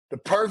The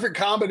perfect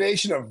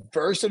combination of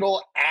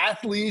versatile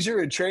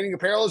athleisure and training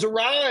apparel has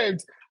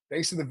arrived.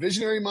 Thanks to the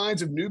visionary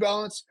minds of New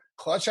Balance,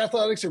 Clutch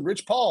Athletics, and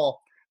Rich Paul,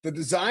 the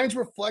designs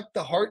reflect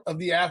the heart of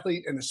the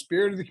athlete and the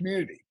spirit of the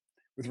community.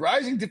 With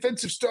rising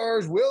defensive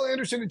stars Will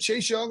Anderson and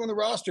Chase Young on the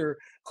roster,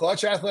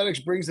 Clutch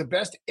Athletics brings the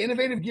best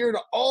innovative gear to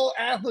all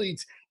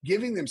athletes,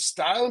 giving them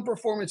style and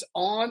performance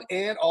on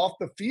and off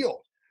the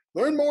field.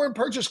 Learn more and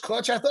purchase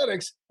Clutch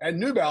Athletics at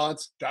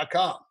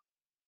newbalance.com.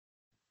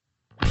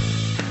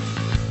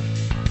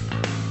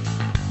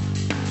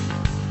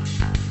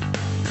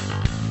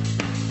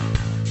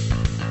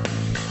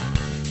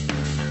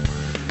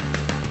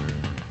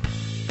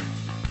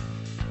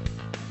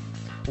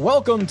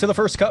 Welcome to the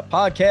First Cut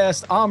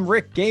Podcast. I'm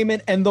Rick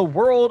Gaiman, and the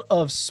world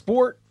of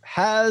sport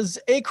has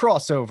a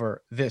crossover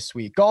this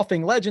week.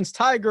 Golfing legends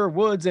Tiger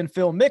Woods and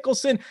Phil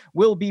Mickelson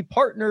will be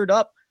partnered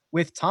up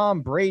with Tom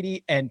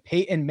Brady and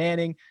Peyton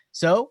Manning.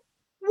 So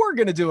we're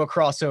going to do a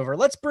crossover.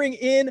 Let's bring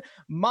in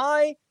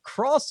my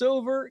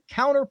crossover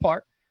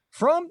counterpart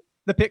from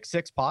the Pick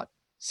Six Pod,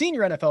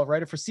 senior NFL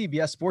writer for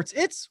CBS Sports.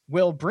 It's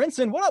Will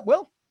Brinson. What up,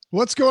 Will?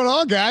 What's going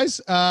on, guys?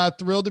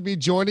 Thrilled to be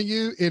joining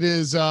you. It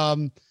is,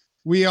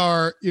 we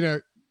are,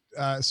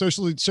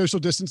 social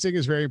distancing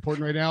is very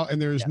important right now.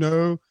 And there's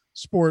no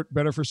sport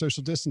better for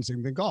social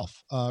distancing than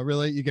golf.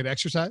 Really, you get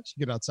exercise,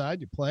 you get outside,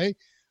 you play.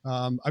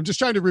 I'm just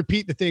trying to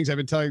repeat the things I've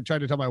been trying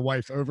to tell my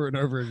wife over and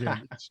over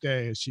again each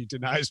day as she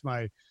denies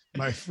my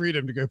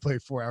freedom to go play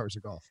 4 hours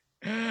of golf.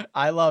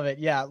 I love it.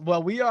 Yeah.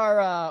 Well,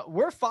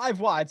 we're five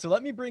wide. So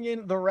let me bring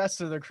in the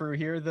rest of the crew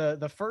here.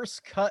 The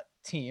First Cut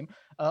team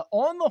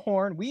on the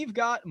horn. We've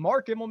got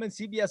Mark Immelman,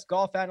 CBS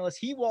golf analyst.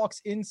 He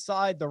walks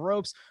inside the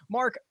ropes.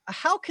 Mark,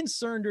 how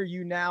concerned are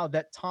you now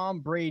that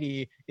Tom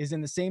Brady is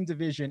in the same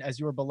division as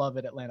your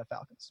beloved Atlanta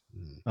Falcons?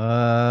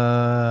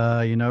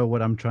 You know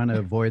what? I'm trying to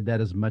avoid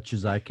that as much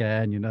as I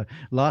can.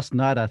 Last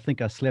night, I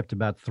think I slept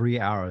about 3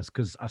 hours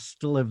because I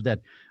still have that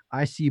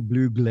icy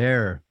blue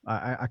glare.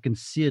 I can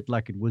see it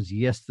like it was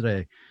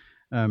yesterday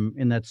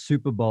in that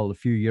Super Bowl a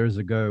few years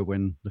ago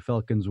when the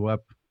Falcons were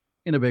up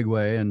in a big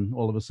way, and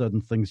all of a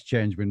sudden things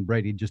changed when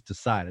Brady just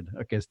decided,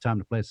 okay, it's time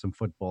to play some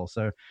football.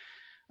 So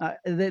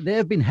there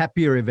have been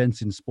happier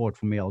events in sport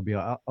for me. I'll be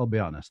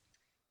honest.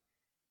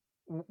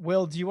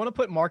 Will, do you want to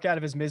put Mark out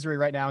of his misery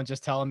right now and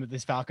just tell him that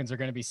these Falcons are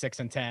going to be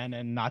 6-10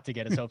 and not to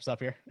get his hopes up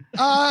here?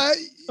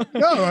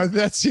 No,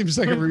 that seems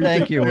like a ridiculous.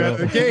 Thank you, Will.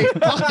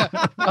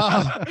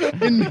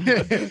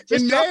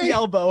 Just drop the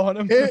elbow on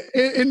him.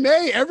 In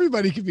May,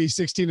 everybody could be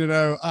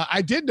 16-0.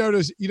 I did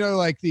notice,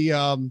 like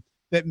the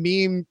that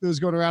meme that was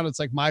going around. It's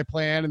like my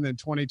plan and then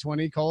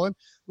 2020 :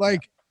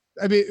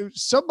 I mean,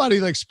 somebody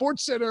like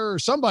Sports Center or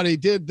somebody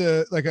did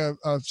the like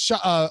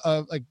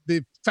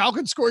the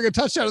Falcons scoring a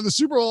touchdown in the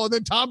Super Bowl and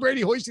then Tom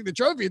Brady hoisting the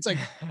trophy. It's like,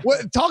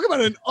 what? Talk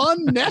about an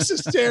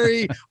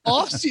unnecessary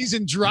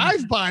offseason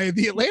drive-by of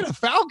the Atlanta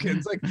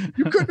Falcons. Like,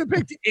 you couldn't have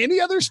picked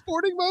any other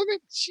sporting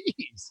moment.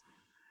 Jeez.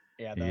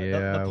 Yeah,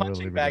 the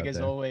punching bag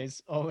is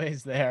always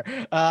there.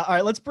 All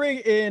right, let's bring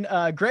in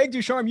Greg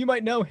Ducharme. You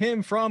might know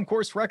him from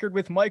Course Record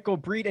with Michael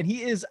Breed, and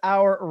he is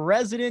our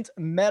resident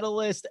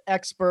medalist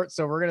expert.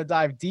 So we're going to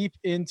dive deep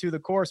into the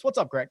course. What's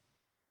up, Greg?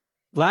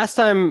 Last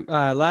time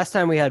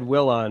we had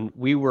Will on,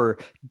 we were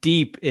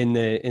deep in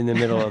the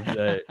middle of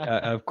the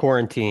of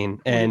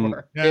quarantine, and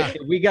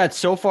we got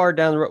so far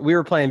down the road. We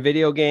were playing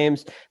video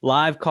games,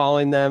 live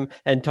calling them,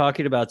 and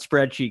talking about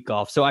spreadsheet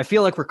golf. So I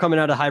feel like we're coming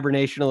out of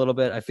hibernation a little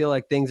bit. I feel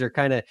like things are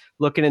kind of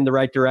looking in the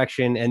right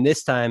direction, and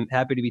this time,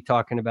 happy to be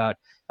talking about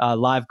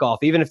live golf,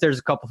 even if there's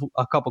a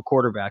couple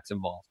quarterbacks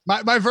involved.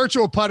 My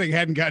virtual putting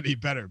hadn't gotten any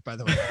better, by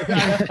the way.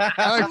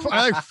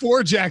 I like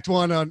four-jacked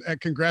one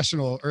at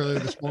Congressional earlier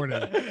this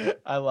morning.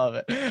 I love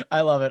it.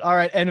 All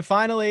right. And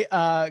finally,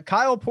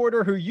 Kyle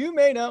Porter, who you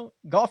may know,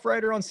 golf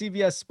writer on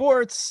CBS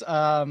Sports.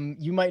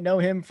 You might know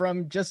him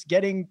from just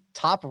getting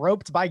top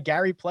roped by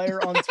Gary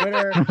Player on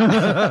Twitter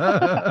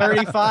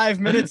 35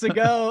 minutes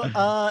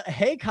ago.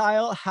 Hey,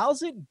 Kyle,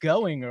 how's it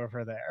going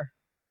over there?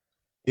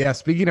 Yeah,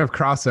 speaking of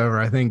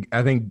crossover, I think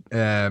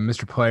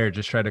Mr. Player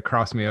just tried to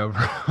cross me over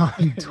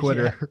on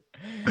Twitter.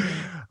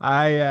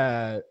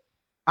 I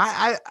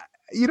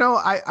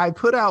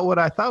put out what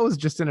I thought was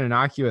just an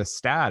innocuous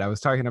stat. I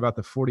was talking about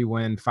the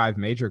 40-win 5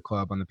 major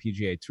club on the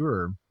PGA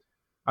Tour.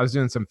 I was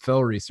doing some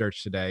Phil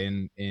research today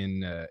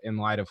in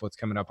light of what's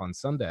coming up on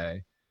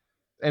Sunday.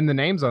 And the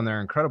names on there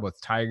are incredible. It's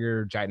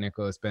Tiger, Jack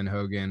Nicklaus, Ben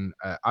Hogan.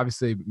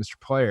 Obviously, Mr.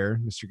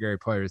 Gary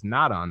Player is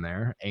not on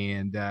there.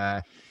 And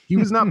he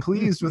was not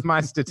pleased with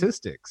my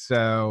statistics.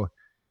 So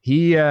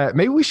he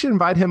maybe we should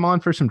invite him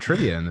on for some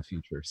trivia in the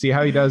future. See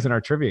how he does in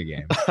our trivia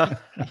game.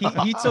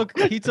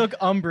 He took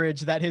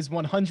umbrage that his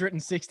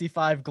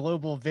 165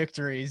 global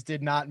victories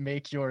did not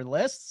make your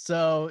list.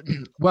 So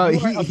well,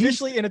 he's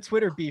officially in a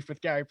Twitter beef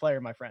with Gary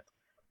Player, my friend.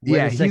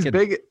 Yeah, he's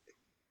big.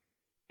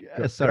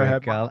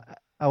 Sorry, Kyle.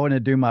 I want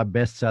to do my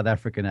best South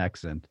African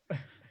accent.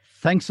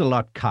 Thanks a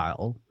lot,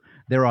 Kyle.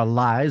 There are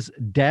lies,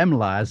 damn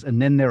lies,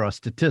 and then there are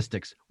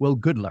statistics. Well,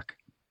 good luck.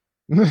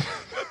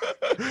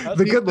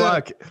 The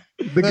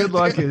good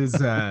luck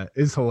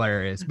is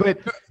hilarious. But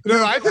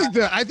no, I think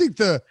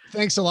the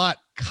thanks a lot,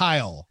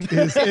 Kyle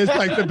is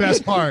like the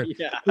best part.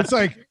 Yeah. It's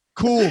like,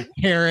 cool,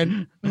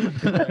 Karen.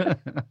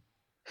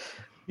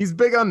 He's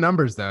big on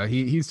numbers though.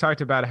 He's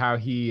talked about how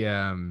he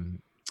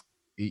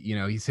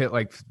he's hit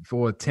like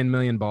full of 10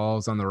 million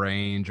balls on the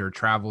range or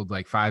traveled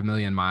like 5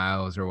 million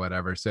miles or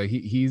whatever. So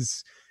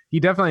he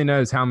definitely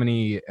knows how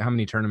many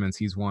tournaments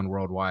he's won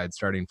worldwide,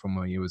 starting from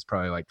when he was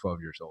probably like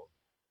 12 years old.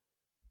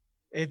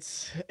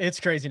 It's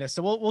craziness.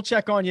 So we'll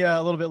check on you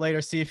a little bit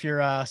later, see if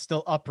you're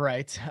still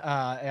upright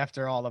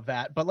after all of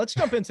that. But let's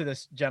jump into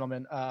this,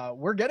 gentlemen.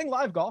 We're getting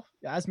live golf.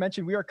 As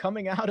mentioned, we are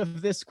coming out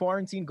of this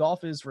quarantine.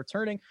 Golf is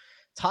returning.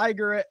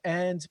 Tiger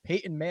and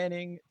Peyton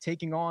Manning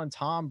taking on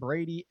Tom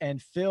Brady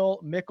and Phil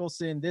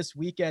Mickelson this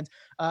weekend.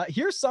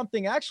 Here's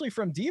something actually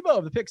from Debo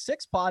of the Pick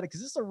Six pod, because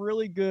this is a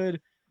really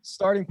good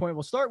starting point.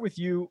 We'll start with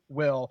you,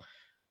 Will.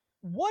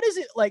 What is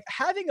it like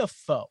having a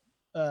foe?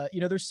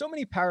 There's so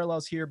many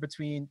parallels here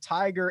between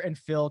Tiger and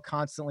Phil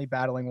constantly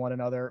battling one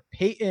another,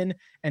 Peyton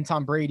and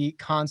Tom Brady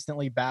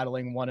constantly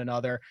battling one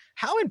another.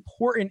 How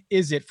important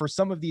is it for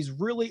some of these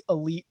really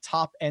elite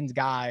top end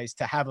guys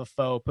to have a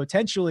foe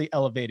potentially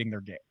elevating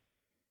their game?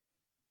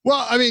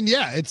 Well, I mean,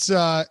 yeah,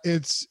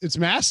 it's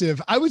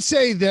massive. I would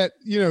say that,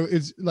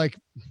 it's like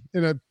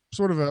in a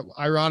sort of an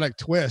ironic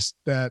twist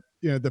that,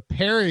 the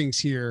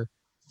pairings here,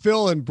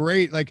 Phil and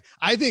Brady, like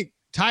I think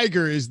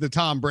Tiger is the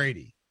Tom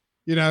Brady.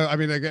 I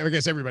mean, I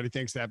guess everybody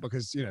thinks that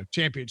because,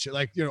 championship,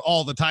 like,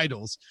 all the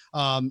titles.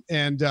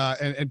 And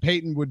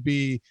Peyton would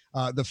be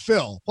the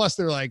Phil. Plus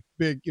they're like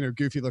big,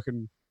 goofy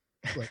looking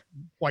like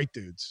white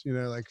dudes, and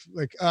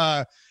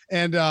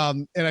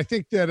I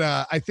think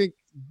that I think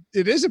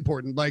it is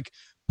important. Like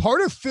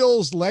part of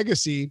Phil's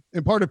legacy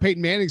and part of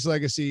Peyton Manning's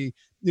legacy,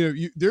 they're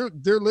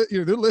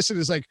listed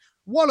as like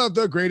one of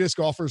the greatest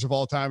golfers of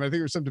all time. I think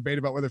there's some debate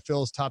about whether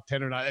Phil's top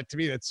 10 or not. To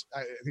me, I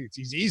think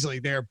he's easily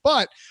there.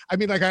 But I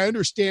mean, like, I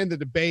understand the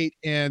debate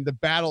and the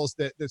battles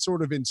that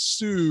sort of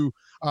ensue.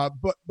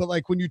 But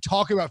like when you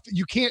talk about,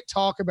 you can't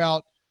talk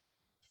about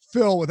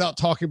Phil without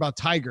talking about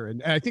Tiger.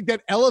 And I think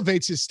that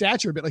elevates his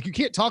stature a bit. Like you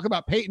can't talk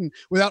about Peyton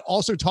without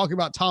also talking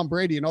about Tom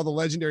Brady and all the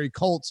legendary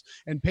Colts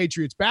and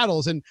Patriots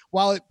battles. And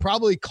while it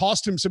probably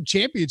cost him some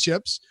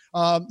championships,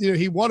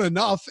 he won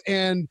enough.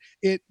 And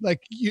it like,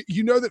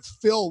 that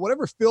Phil,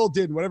 whatever Phil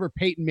did, whatever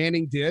Peyton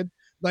Manning did,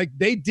 like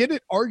they did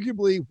it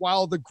arguably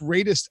while the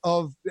greatest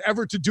of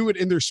ever to do it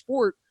in their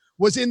sport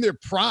was in their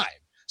prime.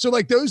 So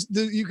like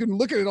you can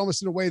look at it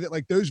almost in a way that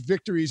like those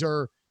victories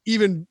are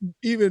even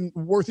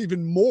worth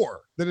even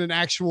more than an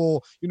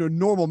actual,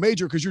 normal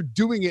major, because you're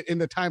doing it in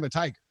the time of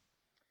Tiger.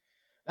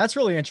 That's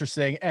really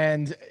interesting.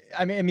 And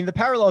I mean, the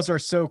parallels are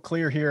so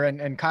clear here.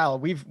 And Kyle,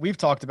 we've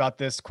talked about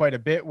this quite a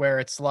bit, where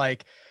it's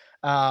like,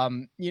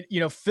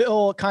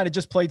 Phil kind of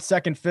just played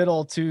second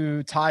fiddle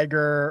to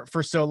Tiger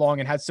for so long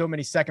and had so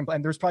many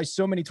and there's probably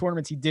so many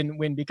tournaments he didn't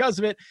win because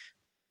of it.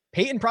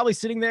 Peyton probably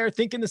sitting there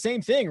thinking the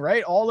same thing,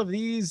 right? All of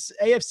these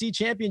AFC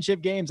championship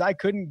games I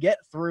couldn't get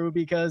through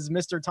because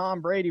Mr. Tom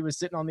Brady was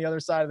sitting on the other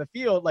side of the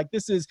field. Like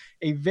this is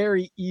a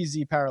very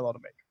easy parallel to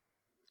make.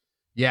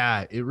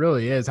 Yeah, it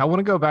really is. I want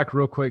to go back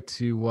real quick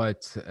to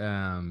what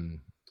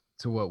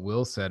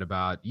Will said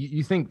about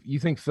you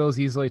think Phil's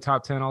easily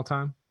top 10 all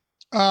time?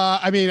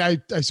 I mean, I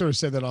sort of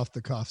said that off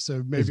the cuff,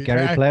 so maybe. Is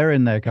Gary Player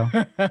in there, Carl?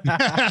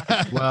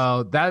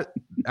 Well,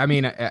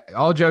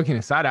 all joking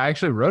aside, I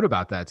actually wrote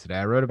about that today.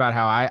 I wrote about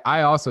how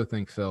I also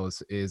think Phil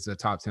is a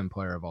top 10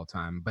 player of all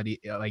time, but he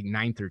like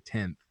 9th or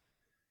 10th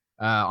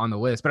on the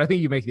list. But I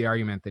think you make the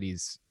argument that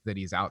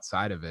he's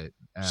outside of it.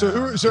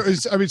 So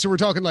we're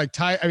talking like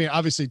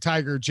obviously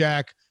Tiger,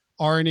 Jack,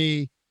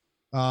 Arnie.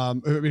 I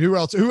mean, who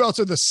else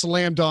are the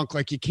slam dunk?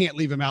 Like you can't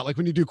leave him out. Like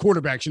when you do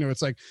quarterbacks,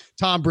 it's like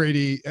Tom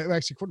Brady.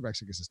 Actually,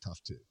 quarterbacks I guess is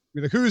tough too. I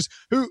mean, like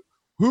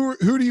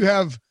who do you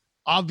have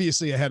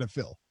obviously ahead of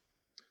Phil?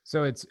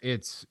 So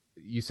it's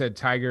you said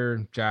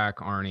Tiger, Jack,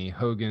 Arnie,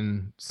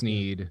 Hogan,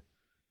 Snead,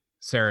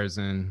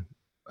 Sarazen,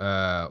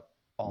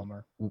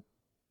 Palmer.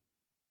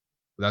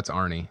 That's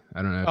Arnie.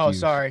 I don't know. Oh,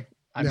 sorry.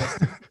 I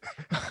missed it.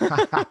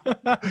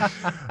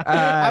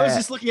 I was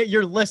just looking at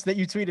your list that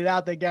you tweeted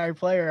out that Gary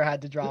Player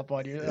had to drop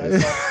on you. I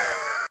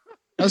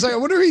was like, I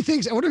wonder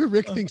who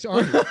Rick thinks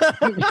Arnie.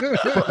 So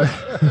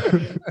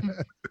good,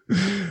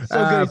 he's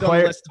on the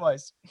list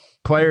twice.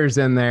 Players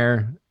in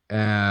there.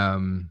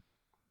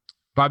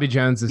 Bobby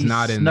Jones is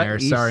not in there.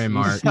 Sorry,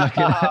 Mark.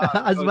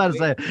 I was about to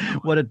say,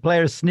 what did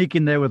players sneak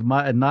in there with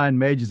 9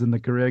 majors in the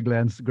career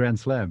Grand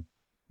Slam?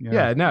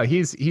 Yeah, no,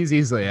 he's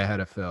easily ahead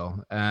of Phil.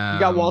 You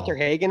got Walter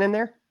Hagen in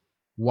there?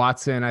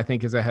 Watson, I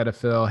think, is ahead of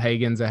Phil.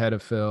 Hagen's ahead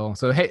of Phil.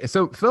 So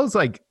Phil's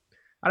like,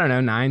 I don't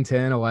know, 9,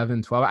 10,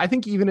 11, 12. I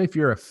think even if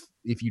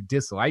you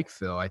dislike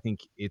Phil, I think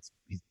he's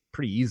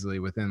pretty easily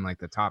within like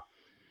the top,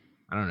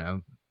 I don't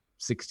know,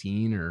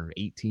 16 or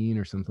 18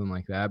 or something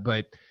like that.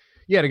 But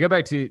yeah, to go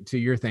back to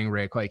your thing,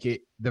 Rick, like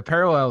the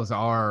parallels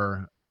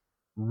are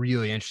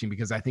really interesting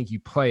because I think you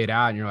play it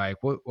out and you're like,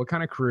 what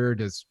kind of career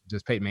does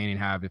Peyton Manning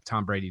have if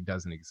Tom Brady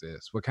doesn't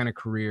exist? What kind of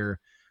career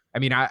I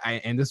mean,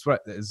 and this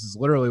is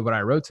literally what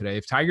I wrote today.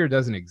 If Tiger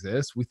doesn't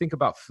exist, we think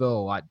about Phil a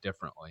lot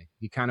differently.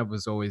 He kind of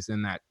was always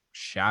in that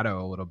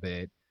shadow a little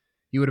bit.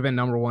 He would have been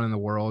number one in the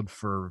world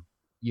for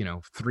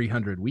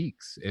 300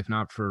 weeks, if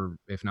not for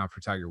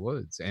Tiger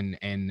Woods. And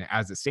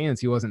as it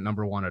stands, he wasn't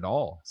number one at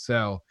all.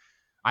 So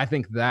I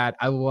think that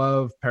I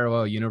love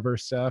parallel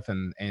universe stuff,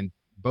 and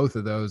both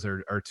of those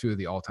are two of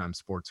the all-time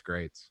sports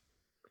greats.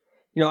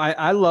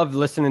 I love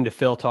listening to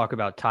Phil talk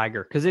about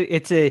Tiger because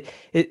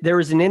there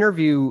was an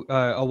interview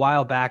a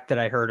while back that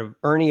I heard of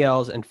Ernie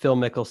Els and Phil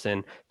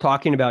Mickelson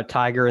talking about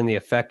Tiger and the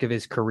effect of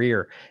his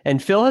career.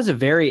 And Phil has a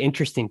very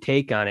interesting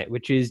take on it,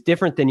 which is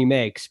different than you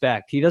may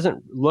expect. He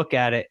doesn't look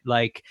at it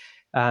like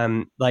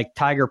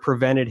Tiger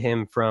prevented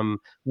him from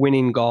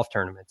winning golf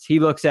tournaments. He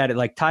looks at it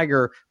like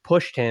Tiger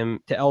pushed him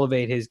to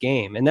elevate his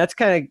game. And that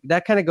kind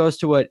of goes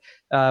to what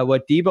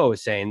Debo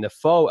was saying. The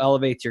foe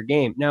elevates your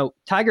game. Now,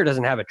 Tiger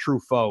doesn't have a true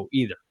foe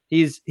either.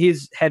 He's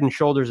head and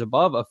shoulders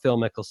above a Phil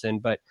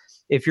Mickelson. But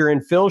if you're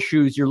in Phil's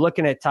shoes, you're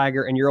looking at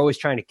Tiger and you're always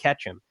trying to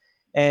catch him.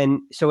 And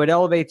so it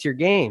elevates your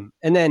game.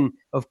 And then,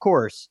 of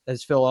course,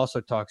 as Phil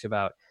also talks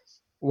about,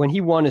 when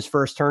he won his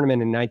first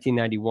tournament in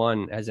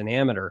 1991 as an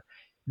amateur,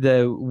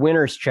 the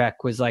winner's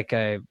check was like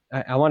I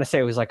want to say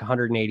it was like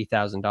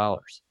 $180,000.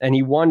 And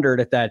he wondered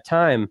at that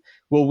time,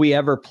 will we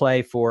ever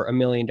play for $1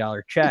 million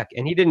check?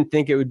 And he didn't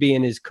think it would be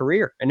in his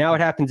career. And now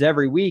it happens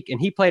every week. And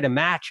he played a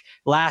match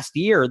last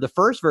year, the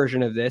first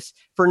version of this,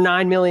 for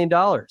 $9 million.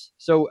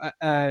 So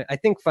I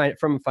think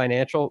from a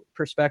financial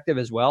perspective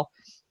as well,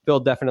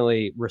 Phil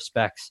definitely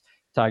respects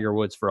Tiger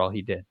Woods for all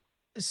he did.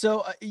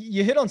 So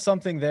you hit on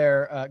something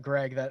there,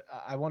 Greg, that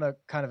I want to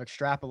kind of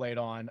extrapolate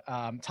on.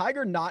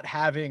 Tiger not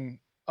having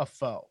a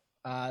foe.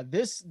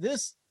 This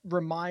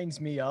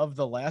reminds me of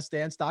the Last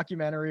Dance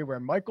documentary where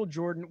Michael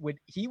Jordan would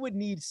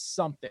need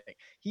something.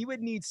 He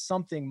would need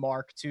something,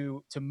 Mark,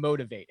 to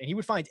motivate, and he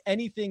would find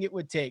anything it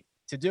would take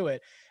to do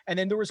it. And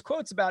then there was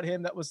quotes about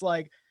him that was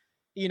like,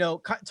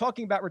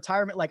 talking about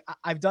retirement, like,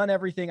 I've done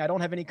everything. I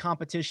don't have any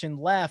competition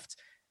left.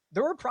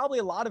 There were probably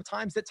a lot of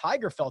times that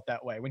Tiger felt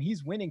that way when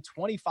he's winning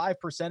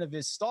 25% of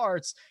his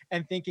starts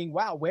and thinking,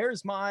 wow,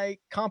 where's my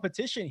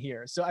competition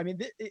here? So, I mean,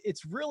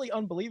 it's really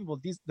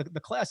unbelievable, the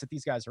class that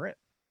these guys are in.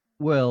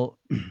 Well,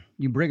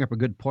 you bring up a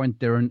good point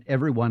there, and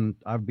everyone,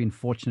 I've been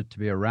fortunate to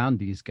be around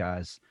these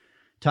guys.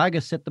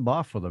 Tiger set the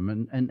bar for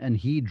them, and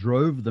he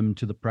drove them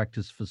to the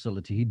practice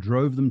facility. He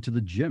drove them to the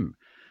gym,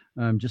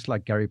 just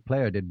like Gary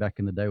Player did back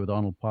in the day with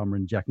Arnold Palmer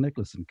and Jack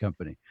Nicklaus and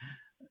company.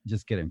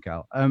 Just kidding,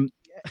 Kyle.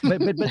 But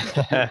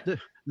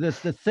the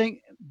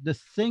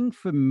thing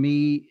for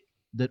me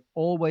that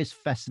always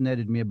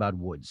fascinated me about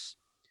Woods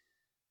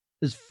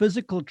is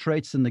physical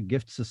traits and the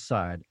gifts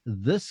aside.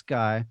 This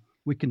guy,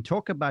 we can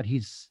talk about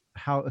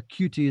how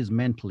acute he is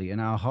mentally and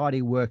how hard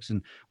he works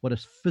and what a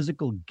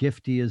physical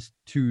gift he is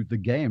to the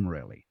game,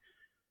 really.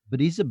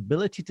 But his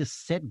ability to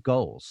set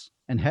goals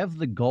and have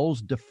the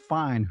goals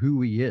define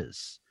who he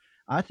is,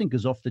 I think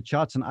is off the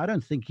charts. And I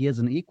don't think he has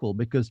an equal,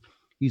 because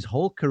his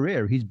whole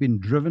career, he's been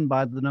driven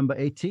by the number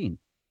 18.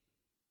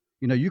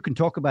 You can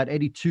talk about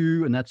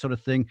 82 and that sort of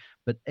thing,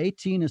 but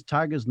 18 is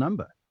Tiger's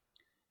number.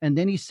 And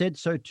then he said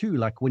so too,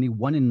 like when he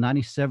won in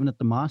 97 at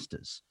the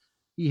Masters.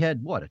 He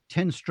had, a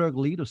 10-stroke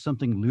lead or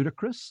something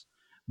ludicrous,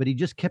 but he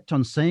just kept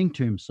on saying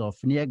to himself,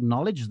 and he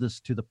acknowledged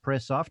this to the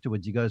press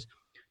afterwards. He goes,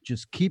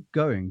 just keep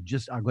going.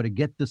 I've got to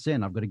get this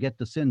in. I've got to get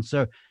this in.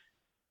 So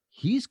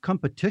his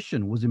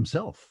competition was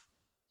himself.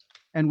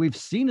 And we've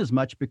seen as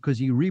much because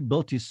he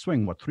rebuilt his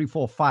swing, 3,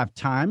 4, 5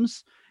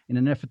 times in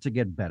an effort to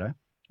get better.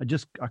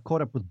 I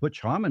caught up with Butch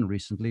Harmon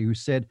recently, who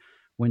said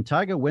when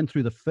Tiger went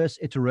through the first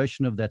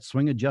iteration of that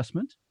swing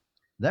adjustment,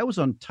 that was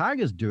on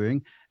Tiger's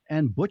doing,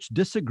 and Butch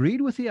disagreed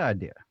with the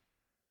idea.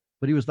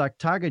 But he was like,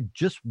 Tiger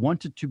just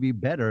wanted to be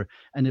better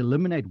and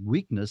eliminate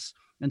weakness,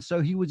 and so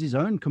he was his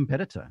own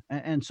competitor.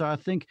 And so I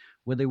think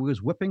whether he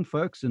was whipping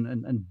folks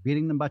and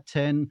beating them by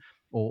 10,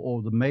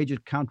 or the major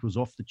count was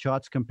off the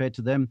charts compared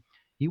to them,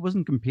 he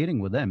wasn't competing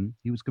with them.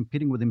 He was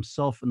competing with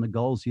himself and the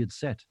goals he had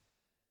set.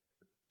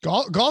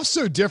 Golf's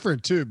so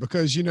different too,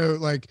 because,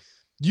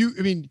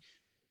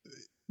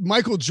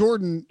 Michael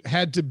Jordan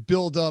had to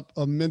build up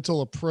a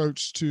mental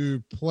approach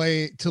to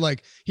play,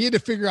 he had to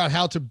figure out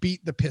how to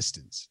beat the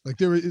Pistons. Like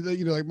there was,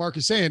 like Mark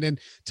is saying, and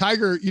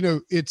Tiger,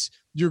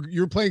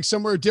 you're playing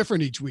somewhere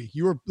different each week.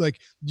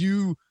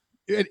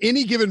 At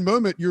any given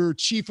moment, your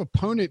chief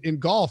opponent in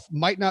golf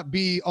might not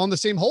be on the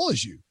same hole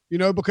as you.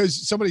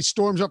 Because somebody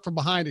storms up from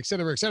behind, et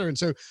cetera, et cetera. And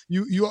so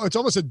it's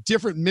almost a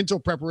different mental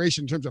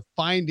preparation in terms of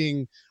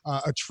finding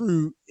a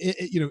true,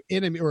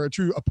 enemy or a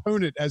true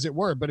opponent, as it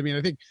were. But I mean,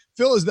 I think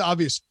Phil is the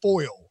obvious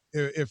foil,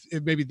 if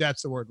maybe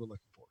that's the word we're looking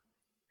for.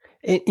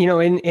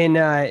 In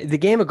the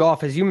game of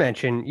golf, as you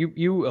mentioned,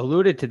 you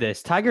alluded to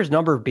this, Tiger's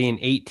number being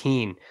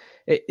 18.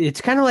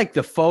 It's kind of like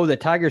the foe that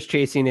Tiger's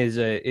chasing is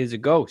a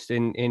ghost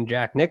in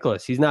Jack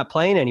Nicklaus. He's not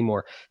playing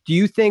anymore. Do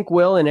you think,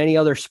 Will, in any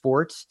other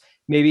sports,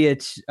 maybe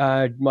it's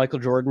Michael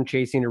Jordan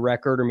chasing a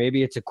record, or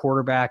maybe it's a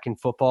quarterback in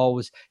football.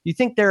 Do you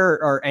think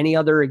there are any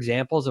other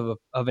examples of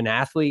an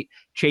athlete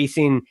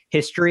chasing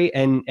history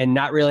and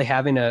not really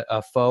having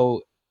a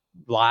foe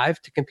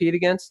live to compete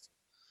against?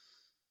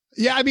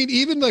 Yeah, I mean,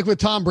 even like with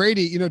Tom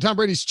Brady, Tom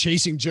Brady's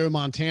chasing Joe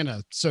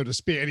Montana, so to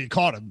speak, and he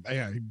caught him.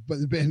 Yeah, but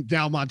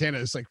now Montana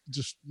is like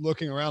just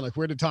looking around, like,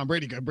 where did Tom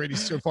Brady go?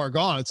 Brady's so far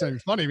gone. It's not even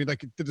funny. I mean,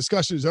 like, the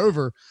discussion is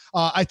over.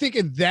 I think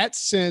in that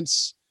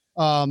sense,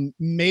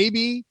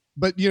 maybe,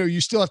 but you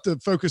still have to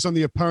focus on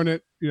the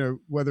opponent.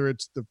 Whether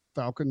it's the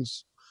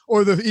Falcons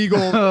or the Eagle,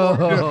 or,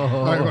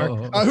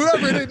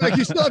 whoever it is, like,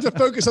 you still have to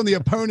focus on the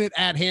opponent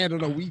at hand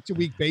on a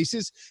week-to-week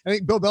basis. I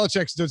think Bill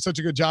Belichick's done such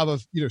a good job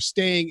of,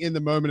 staying in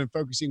the moment and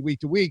focusing week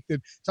to week that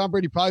Tom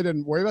Brady probably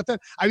didn't worry about that.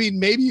 I mean,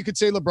 maybe you could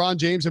say LeBron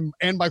James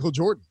and Michael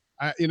Jordan,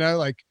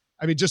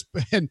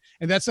 and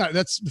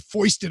that's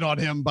foisted on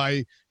him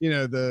by,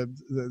 the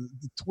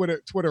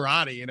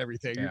Twitterati and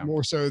everything,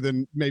 more so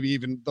than maybe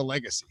even the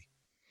legacy.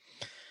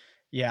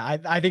 Yeah,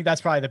 I think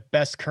that's probably the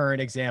best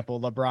current example.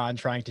 LeBron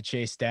trying to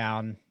chase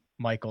down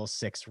Michael's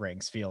 6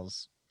 rings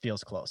feels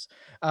close.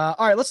 All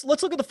right, let's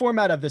look at the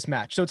format of this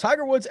match. So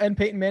Tiger Woods and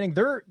Peyton Manning,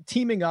 they're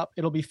teaming up.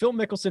 It'll be Phil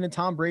Mickelson and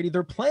Tom Brady.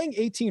 They're playing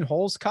 18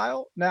 holes,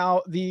 Kyle.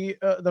 Now the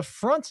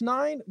front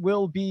 9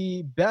 will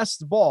be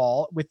best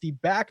ball, with the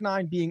back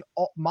 9 being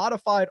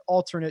modified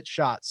alternate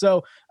shot.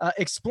 So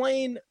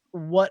explain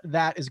what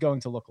that is going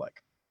to look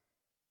like.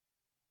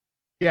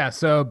 Yeah,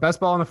 so best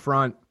ball in the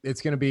front,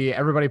 it's going to be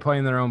everybody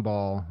playing their own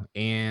ball,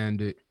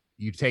 and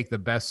you take the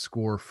best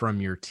score from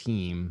your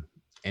team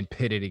and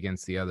pit it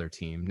against the other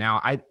team. Now,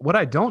 what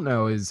I don't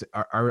know is,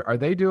 are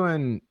they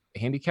doing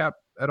handicap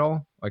at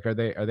all? Like, are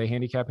they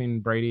handicapping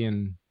Brady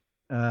and?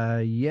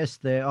 Yes,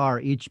 they are.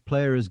 Each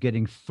player is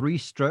getting 3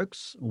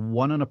 strokes,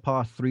 1 in a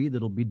par 3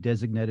 that'll be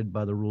designated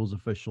by the rules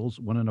officials,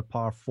 1 in a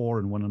par 4,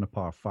 and 1 in a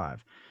par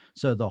 5.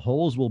 So the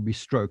holes will be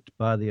stroked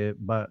by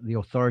the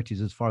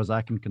authorities, as far as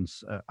I can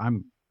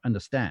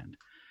understand.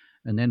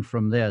 And then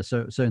from there,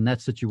 so in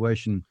that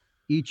situation,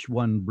 each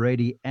one,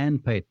 Brady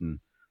and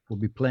Peyton, will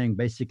be playing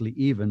basically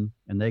even,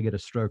 and they get a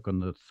stroke on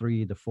the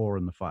 3, the 4,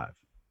 and the 5.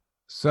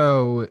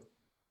 So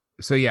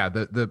yeah,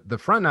 the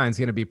front 9 is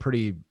going to be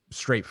pretty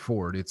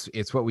straightforward.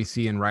 It's what we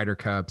see in Ryder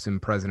Cups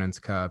and President's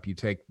Cup. You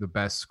take the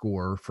best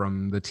score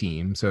from the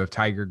team. So if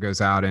Tiger goes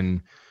out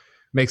and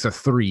makes a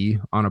 3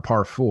 on a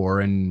par 4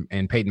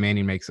 and Peyton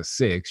Manning makes a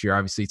 6, you're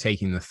obviously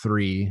taking the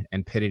 3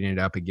 and pitting it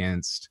up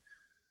against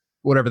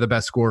whatever the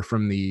best score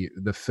from the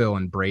Phil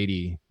and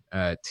Brady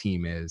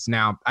team is.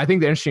 Now, I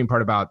think the interesting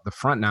part about the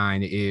front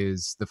 9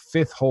 is the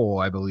 5th hole,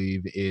 I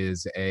believe,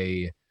 is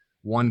a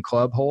 1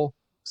 club hole.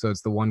 So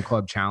it's the 1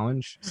 club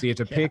challenge. So you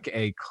have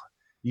to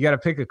you got to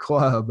pick a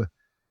club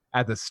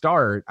at the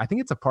start. I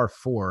think it's a par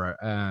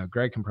 4.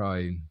 Greg can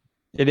probably.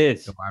 It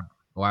is.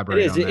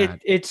 Elaborate on that.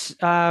 It's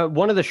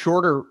one of the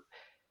shorter,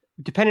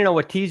 depending on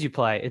what tees you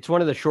play, it's one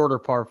of the shorter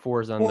par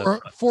 4s on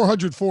the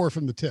 404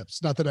 from the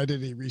tips. Not that I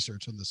did any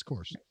research on this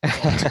course.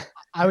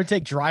 I would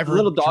take driver. A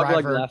little dog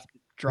leg left.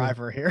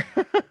 Driver here.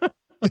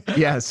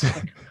 Yes.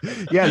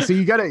 Yeah. So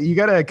you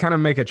gotta kind of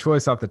make a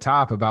choice off the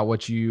top about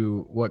what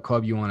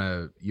club you want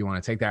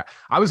to take there.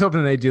 I was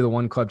hoping they'd do the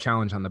 1 club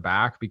challenge on the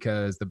back,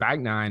 because the back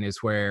 9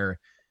 is where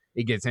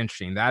it gets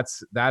interesting.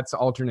 That's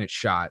alternate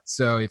shot.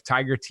 So if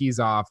Tiger tees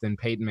off, then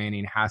Peyton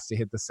Manning has to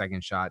hit the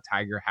 2nd shot.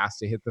 Tiger has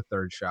to hit the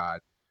 3rd shot,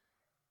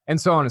 and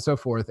so on and so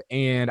forth.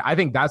 And I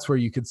think that's where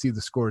you could see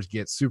the scores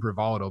get super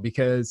volatile,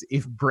 because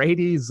if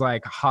Brady's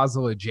like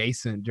hosel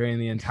adjacent during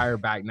the entire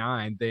back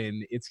 9,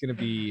 then it's going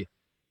to be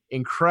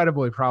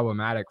incredibly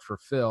problematic for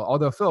Phil.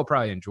 Although Phil will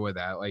probably enjoy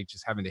that, like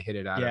just having to hit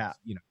it out of,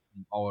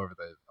 all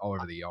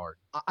over the yard.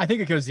 I think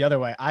it goes the other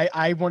way.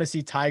 I want to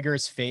see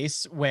Tiger's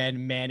face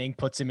when Manning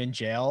puts him in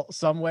jail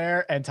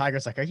somewhere, and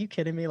Tiger's like, "Are you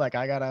kidding me? Like,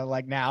 I gotta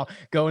now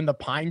go in the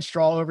pine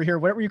straw over here."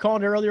 What were you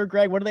calling it earlier,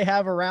 Greg? What do they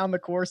have around the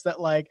course that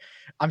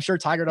I'm sure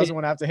Tiger doesn't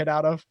want to have to hit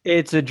out of?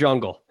 It's a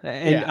jungle,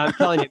 and I'm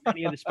telling you,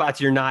 many of the spots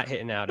you're not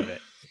hitting out of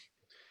it.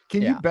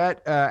 Can you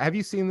bet? Have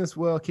you seen this,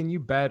 Will? Can you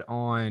bet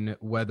on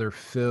whether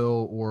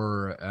Phil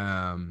or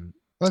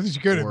Well,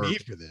 you go to me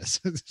for this.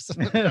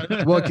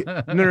 Well,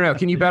 no.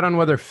 Can you bet on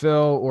whether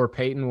Phil or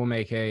Peyton will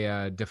make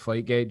a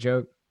Deflategate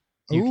joke?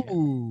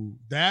 Ooh,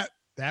 that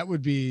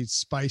would be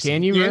spicy.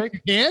 Can you, Rick? You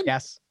can?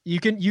 Yes, you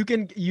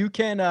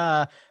can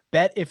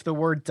bet if the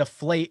word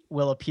deflate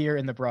will appear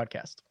in the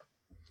broadcast.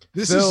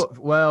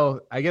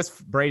 Well, I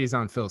guess Brady's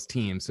on Phil's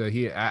team, so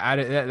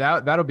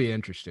that'll be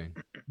interesting.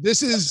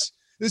 This is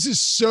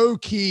so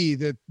key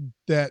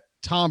that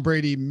Tom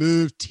Brady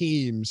moved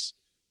teams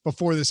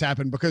before this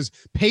happened, because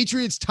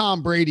Patriots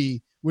Tom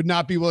Brady would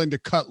not be willing to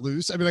cut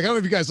loose. I mean, I don't know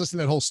if you guys listened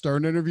to that whole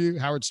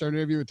Howard Stern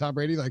interview with Tom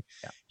Brady.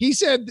 He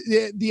said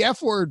the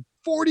F word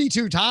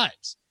 42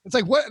 times. It's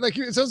like, what? Like,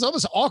 it sounds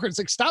almost awkward. It's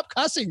like, stop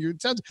cussing.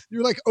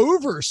 You're like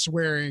over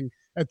swearing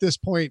at this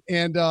point.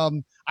 And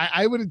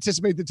I would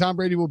anticipate that Tom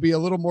Brady will be a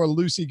little more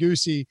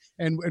loosey-goosey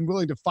and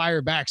willing to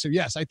fire back. So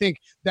yes, I think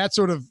that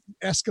sort of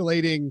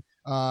escalating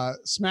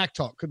smack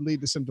talk could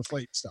lead to some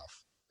deflate stuff.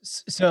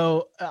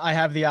 So I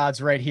have the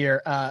odds right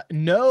here.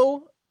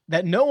 No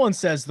one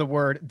says the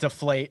word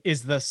deflate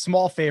is the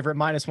small favorite,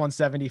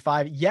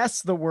 -175.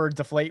 Yes, the word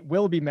deflate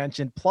will be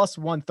mentioned,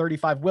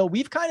 +135. Will,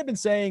 we've kind of been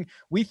saying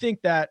we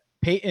think that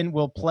Peyton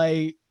will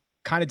play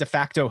kind of de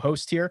facto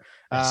host here.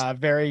 Yes.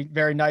 Very,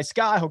 very nice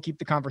guy. He'll keep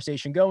the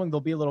conversation going.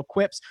 There'll be a little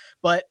quips,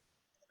 but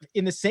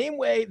in the same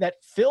way that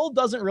Phil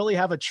doesn't really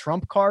have a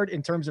trump card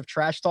in terms of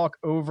trash talk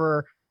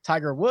over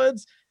Tiger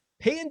Woods,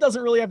 Peyton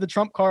doesn't really have the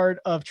trump card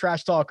of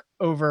trash talk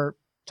over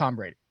Tom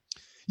Brady.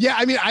 Yeah,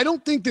 I mean, I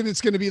don't think that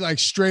it's going to be like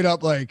straight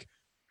up like,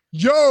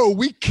 "Yo,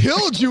 we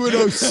killed you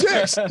in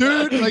 06,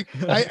 dude." Like,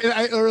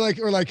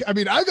 I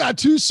mean, I got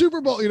 2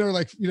 Super Bowl.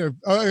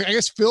 I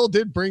guess Phil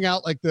did bring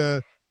out like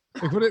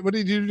what did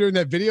he do during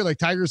that video? Like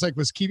Tiger's like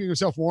was keeping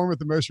himself warm with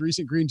the most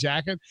recent green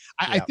jacket.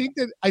 I think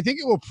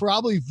it will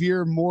probably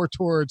veer more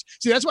towards.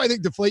 See, that's why I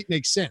think deflate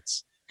makes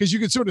sense, because you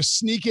could sort of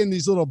sneak in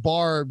these little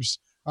barbs.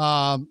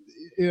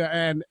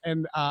 And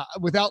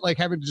without like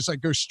having to just like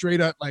go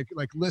straight up like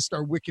list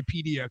our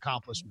Wikipedia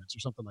accomplishments or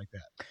something like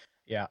that.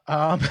 Yeah.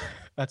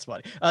 That's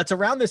funny. To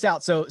round this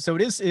out. So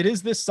it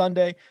is this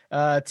Sunday,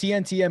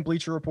 TNT and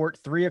Bleacher Report,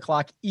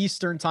 3:00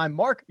 Eastern time.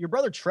 Mark, your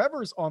brother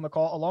Trevor's on the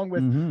call along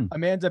with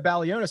Amanda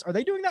Balionis. Are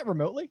they doing that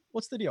remotely?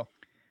 What's the deal?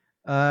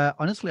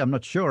 Honestly, I'm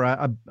not sure.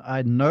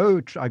 I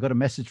know I got a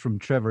message from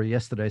Trevor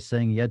yesterday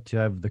saying he had to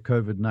have the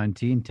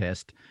COVID-19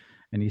 test.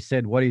 And he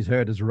said what he's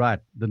heard is right.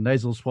 The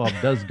nasal swab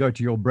does go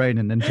to your brain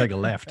and then take a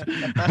left.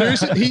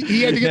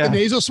 He had to get the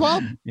nasal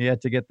swab? He had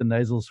to get the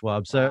nasal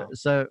swab.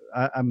 So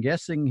I'm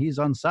guessing he's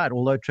on site,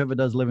 although Trevor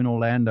does live in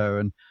Orlando,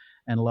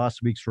 and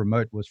last week's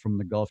remote was from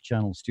the Golf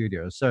Channel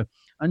studio. So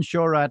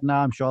unsure right now.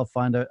 I'm sure I'll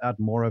find out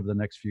more over the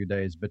next few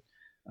days. But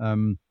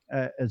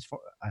I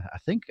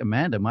think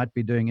Amanda might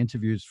be doing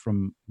interviews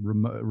from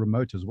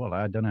remote as well.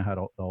 I don't know how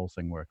the whole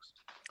thing works.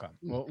 Okay.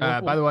 Well,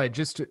 by the way,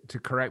 just to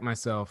correct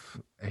myself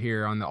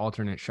here on the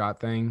alternate shot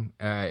thing,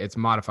 it's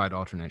modified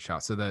alternate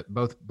shot, so that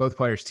both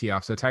players tee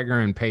off. So Tiger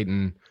and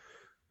Peyton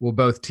will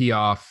both tee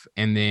off,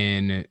 and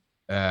then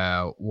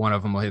one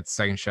of them will hit the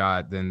second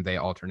shot. Then they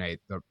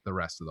alternate the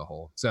rest of the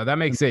hole. So that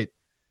makes it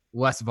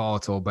less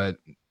volatile, but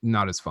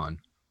not as fun.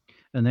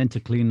 And then to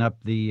clean up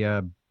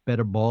the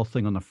better ball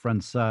thing on the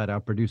front side, our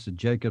producer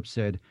Jacob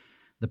said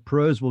the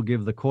pros will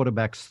give the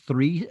quarterbacks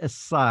 3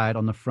 aside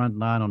on the front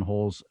 9 on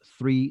holes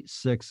 3,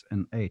 6,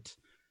 and 8.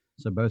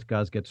 So both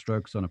guys get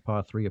strokes on a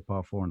par 3, a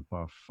par 4, and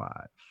par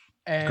 5.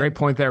 And great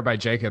point there by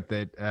Jacob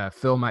that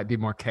Phil might be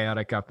more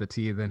chaotic up the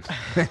tee than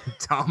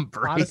Tom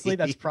Brady. Honestly,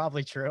 that's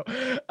probably true.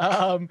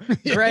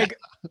 Greg,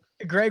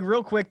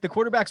 real quick, the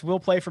quarterbacks will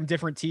play from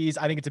different tees.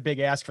 I think it's a big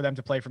ask for them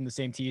to play from the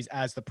same tees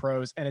as the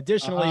pros. And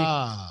additionally,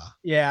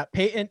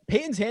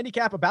 Peyton's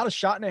handicap about a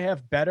shot and a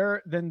half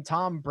better than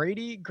Tom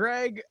Brady.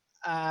 Greg,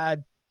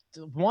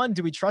 1,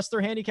 do we trust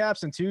their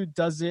handicaps? And 2,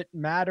 does it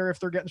matter if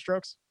they're getting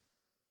strokes?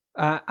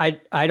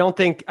 I don't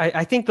think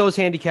I think those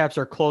handicaps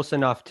are close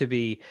enough to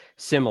be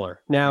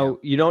similar. Now,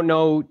 you don't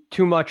know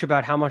too much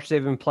about how much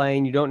they've been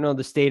playing. You don't know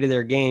the state of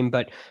their game,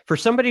 but for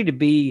somebody to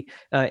be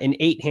an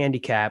 8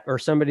 handicap or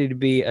somebody to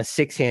be a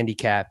 6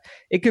 handicap,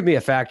 it could be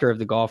a factor of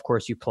the golf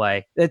course you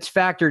play. It's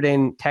factored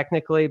in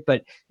technically,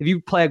 but if you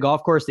play a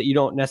golf course that you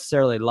don't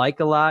necessarily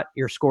like a lot,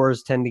 your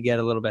scores tend to get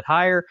a little bit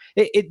higher.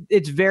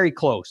 It's very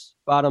close,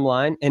 bottom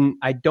line, and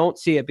I don't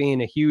see it being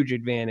a huge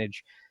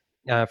advantage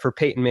for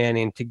Peyton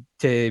Manning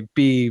to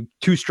be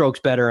 2 strokes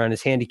better on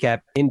his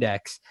handicap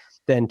index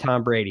than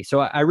Tom Brady. So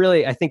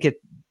I think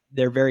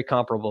they're very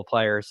comparable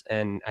players,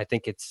 and I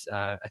think it's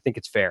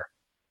fair.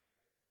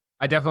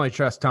 I definitely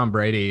trust Tom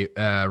Brady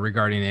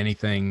regarding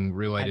anything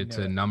related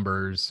to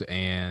numbers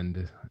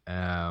and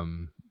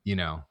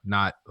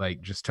not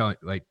like just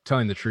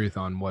telling the truth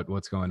on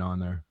what's going on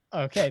there.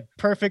 Okay,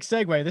 perfect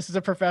segue. This is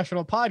a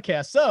professional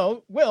podcast.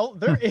 So, Will,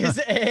 there is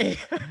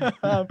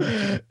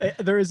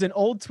there is an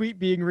old tweet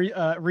being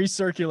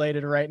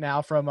recirculated right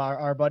now from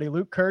our buddy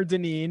Luke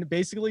Kerr-Dineen,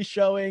 basically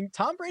showing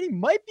Tom Brady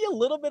might be a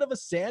little bit of a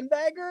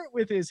sandbagger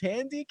with his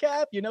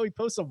handicap. He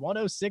posts a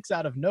 106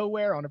 out of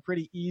nowhere on a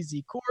pretty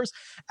easy course.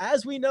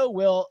 As we know,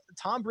 Will,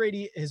 Tom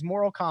Brady, his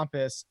moral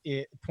compass,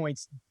 it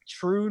points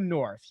true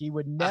north. He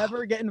would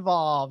never get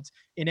involved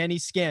in any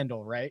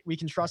scandal, right? We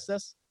can trust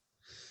this?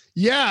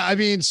 Yeah, I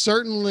mean,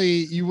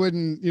 certainly you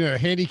wouldn't,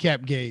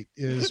 handicap gate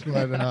is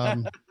what,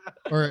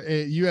 or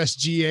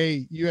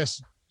USGA,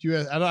 US,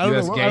 I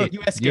don't know. Gate.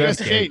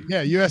 US Gate.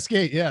 Yeah, US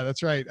Gate. Yeah,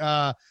 that's right.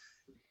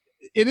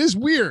 It is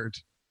weird.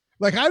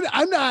 Like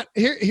I'm not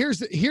here's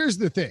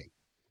the thing.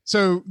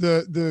 So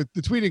the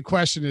tweet in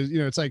question is,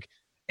 it's like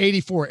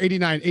 84,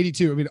 89,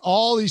 82. I mean,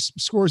 all these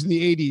scores in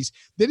the 80s.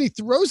 Then he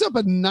throws up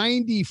a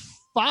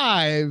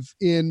 95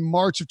 in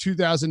March of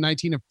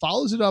 2019 and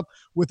follows it up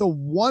with a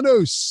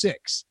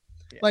 106.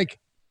 Yeah. Like,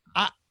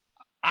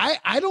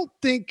 I don't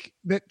think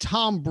that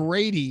Tom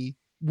Brady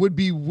would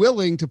be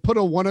willing to put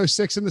a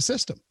 106 in the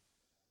system.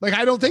 Like,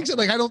 I don't think so.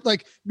 Like, I don't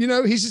like,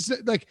 he's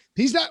just like,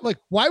 he's not like,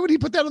 why would he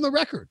put that on the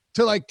record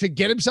to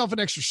get himself an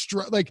extra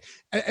stroke? Like,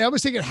 I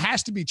always think it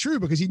has to be true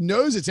because he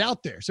knows it's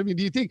out there. So, I mean,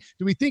 do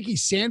we think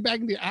he's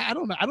sandbagging? I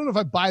don't know. I don't know if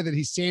I buy that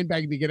he's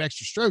sandbagging to get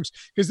extra strokes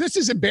because this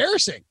is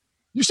embarrassing.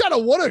 You shot a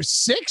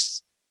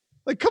 106?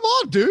 Like, come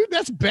on, dude.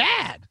 That's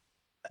bad.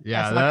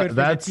 Yeah,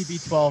 that's the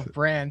TB12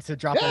 brand to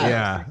drop.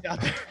 Yeah.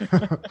 Out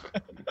there.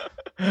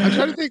 I'm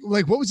trying to think,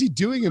 like, what was he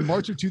doing in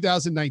March of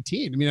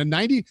 2019? I mean, a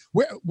 90,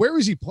 where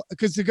was he?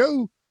 Because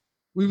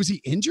was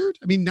he injured?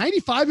 I mean,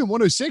 95 and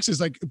 106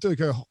 is like a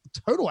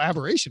total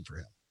aberration for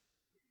him.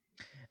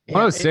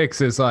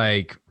 106 is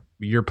like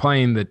you're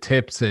playing the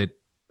tips at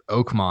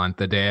Oakmont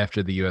the day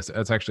after the US.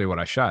 That's actually what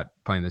I shot,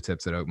 playing the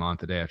tips at Oakmont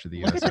the day after the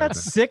US. Look at that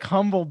sick,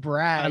 humble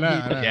brag.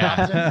 I know.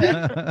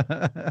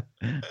 Yeah.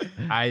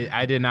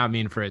 I did not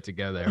mean for it to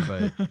go there,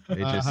 but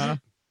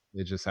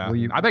it just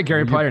happened. I bet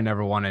Gary Player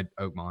never won at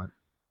Oakmont.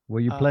 Were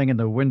you playing in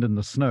the wind and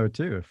the snow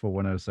too for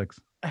 106?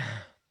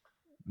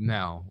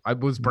 No.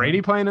 Was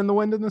Brady playing in the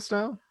wind and the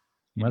snow?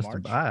 I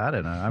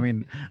don't know. I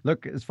mean,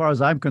 look, as far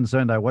as I'm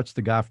concerned, I watched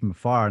the guy from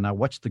afar and I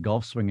watched the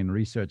golf swing and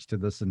research to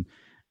this, and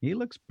he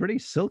looks pretty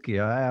silky.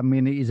 I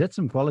mean, he's had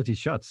some quality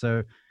shots,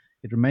 so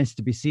it remains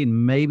to be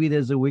seen. Maybe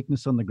there's a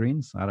weakness on the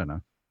greens. I don't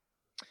know.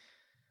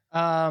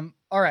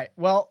 All right.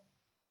 Well,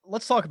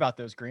 let's talk about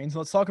those greens.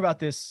 Let's talk about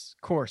this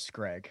course,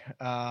 Greg.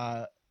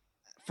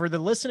 For the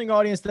listening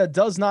audience that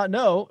does not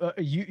know,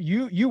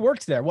 you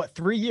worked there,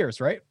 3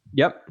 years, right?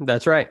 Yep,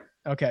 that's right.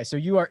 Okay, so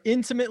you are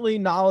intimately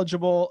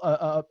knowledgeable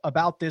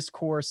about this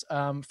course.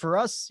 For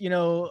us,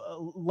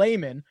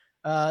 laymen,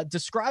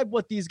 describe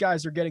what these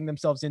guys are getting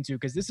themselves into,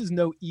 because this is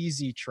no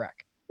easy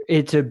trek.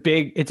 It's a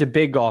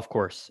big golf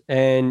course,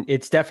 and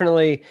it's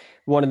definitely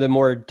one of the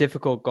more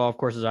difficult golf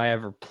courses I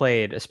ever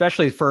played,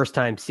 especially the first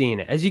time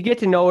seeing it. As you get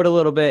to know it a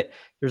little bit,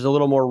 there's a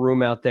little more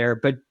room out there,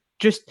 but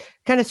just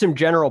kind of some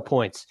general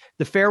points.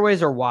 The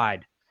fairways are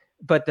wide,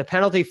 but the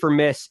penalty for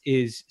miss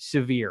is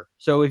severe.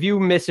 So if you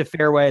miss a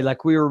fairway,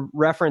 like we were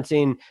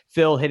referencing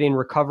Phil hitting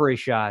recovery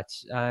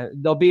shots,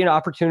 there'll be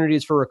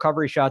opportunities for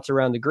recovery shots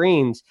around the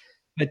greens,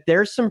 but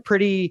there's some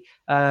pretty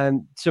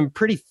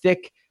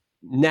thick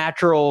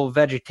natural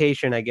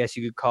vegetation, I guess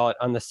you could call it,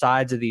 on the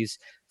sides of these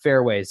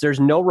fairways. There's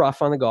no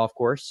rough on the golf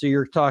course. So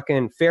you're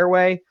talking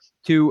fairway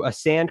to a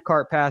sand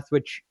cart path,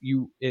 which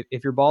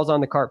if your ball's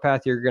on the cart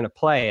path, you're going to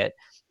play it.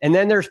 And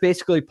then there's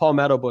basically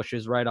palmetto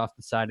bushes right off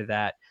the side of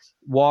that,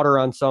 water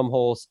on some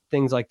holes,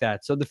 things like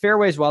that. So the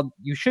fairways, while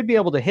you should be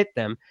able to hit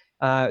them,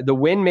 the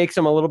wind makes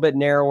them a little bit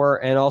narrower.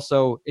 And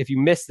also, if you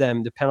miss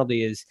them, the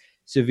penalty is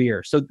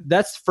severe. So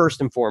that's first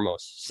and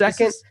foremost.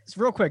 Second,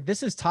 real quick,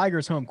 this is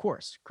Tiger's home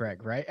course,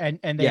 Greg, right?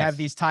 And they have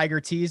these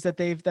Tiger tees that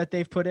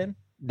they've put in.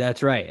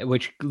 That's right,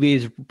 which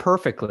leads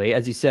perfectly,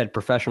 as you said,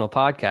 professional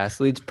podcast,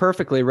 leads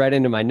perfectly right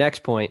into my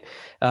next point,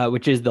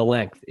 which is the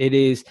length. It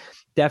is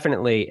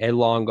definitely a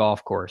long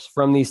golf course.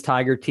 From these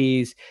Tiger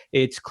tees,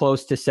 it's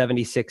close to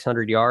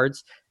 7,600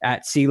 yards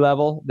at sea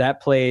level.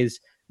 That plays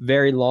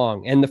very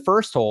long. And the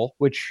first hole,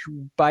 which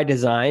by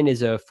design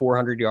is a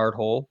 400-yard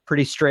hole,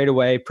 pretty straight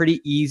away, pretty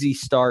easy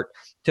start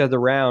to the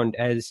round,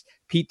 as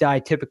Pete Dye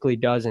typically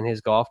does in his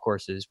golf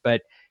courses.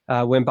 But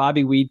when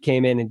Bobby Weed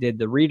came in and did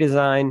the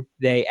redesign,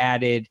 they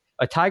added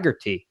a Tiger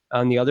tee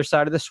on the other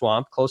side of the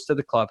swamp, close to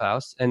the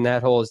clubhouse. And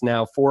that hole is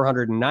now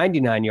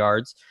 499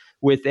 yards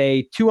with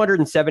a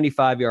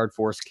 275-yard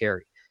force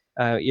carry.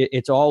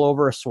 It's all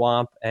over a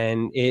swamp,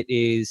 and it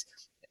is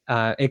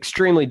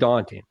extremely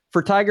daunting.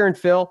 For Tiger and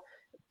Phil,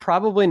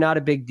 probably not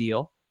a big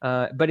deal,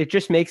 but it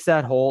just makes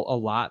that hole a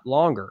lot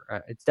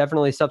longer. It's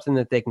definitely something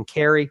that they can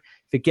carry.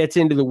 If it gets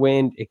into the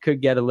wind, it could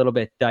get a little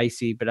bit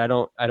dicey, but I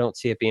don't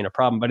see it being a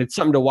problem. But it's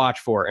something to watch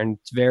for, and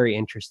it's very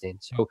interesting.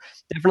 So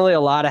definitely a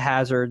lot of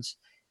hazards,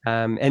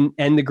 and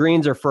the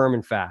greens are firm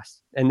and fast.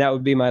 And that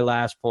would be my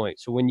last point.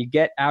 So when you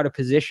get out of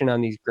position on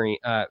these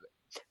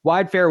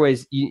wide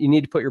fairways, you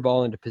need to put your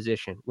ball into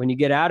position. When you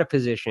get out of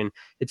position,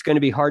 it's going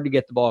to be hard to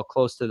get the ball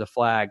close to the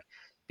flag,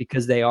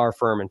 because they are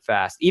firm and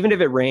fast. Even if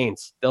it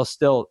rains, they'll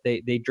still,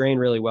 they drain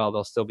really well.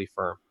 They'll still be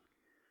firm.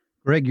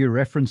 Greg, you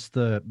referenced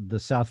the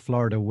South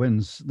Florida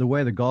winds. The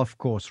way the golf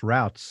course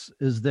routes,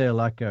 is there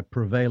like a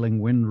prevailing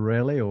wind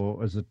really,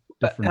 or is it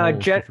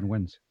different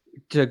winds?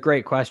 It's a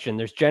great question.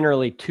 There's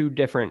generally two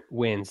different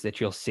winds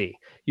that you'll see.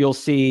 You'll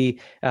see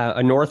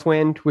a north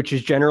wind, which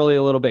is generally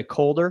a little bit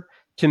colder.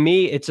 To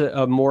me, it's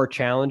a more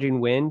challenging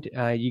wind.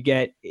 You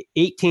get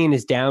 18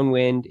 is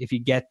downwind if you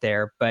get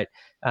there, but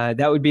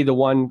that would be the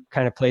one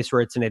kind of place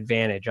where it's an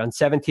advantage. On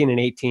 17 and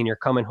 18, you're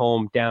coming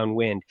home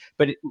downwind.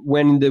 But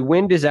when the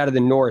wind is out of the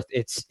north,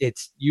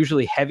 it's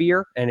usually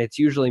heavier, and it's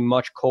usually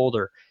much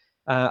colder.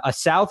 A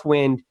south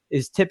wind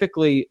is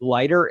typically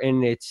lighter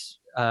in its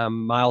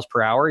miles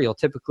per hour. You'll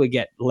typically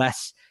get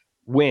less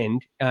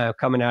wind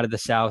coming out of the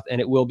south, and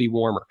it will be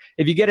warmer.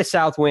 If you get a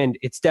south wind,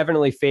 it's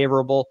definitely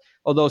favorable,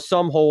 although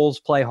some holes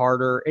play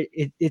harder.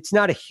 It's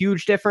not a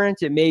huge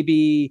difference. It may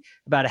be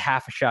about a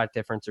half a shot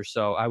difference or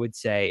so, I would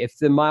say, if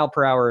the mile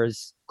per hour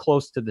is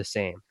close to the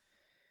same.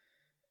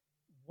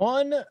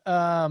 One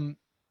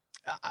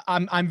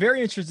I'm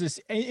very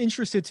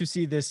interested to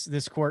see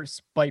this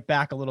course bite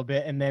back a little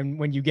bit, and then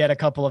when you get a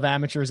couple of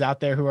amateurs out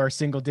there who are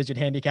single digit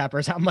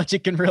handicappers, how much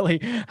it can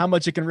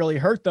really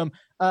hurt them.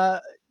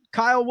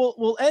 Kyle,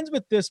 we'll end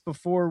with this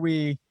before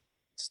we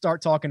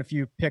start talking a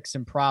few picks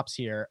and props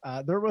here.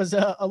 There was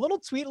a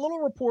little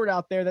report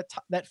out there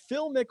that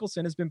Phil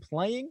Mickelson has been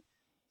playing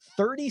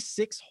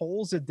 36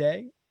 holes a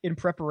day in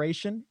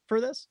preparation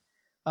for this.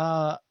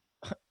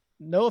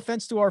 No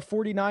offense to our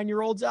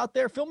 49-year-olds out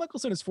there. Phil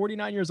Mickelson is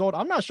 49 years old.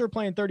 I'm not sure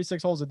playing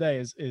 36 holes a day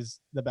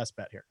is the best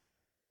bet here.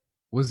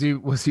 Was he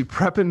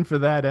prepping for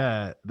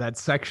that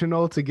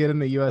sectional to get in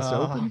the U.S.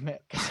 Open?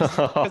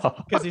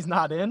 Because he's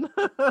not in.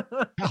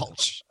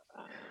 Ouch.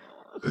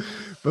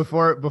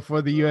 Before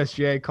the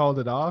USGA called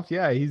it off,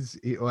 yeah, he's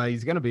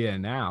going to be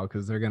in now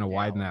because they're going to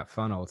widen that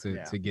funnel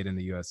to get in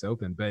the U.S.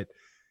 Open. But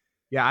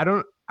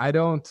yeah, I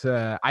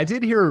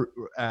did hear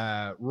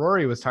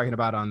Rory was talking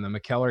about on the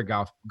McKellar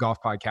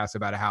golf podcast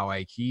about how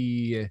like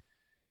he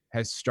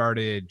has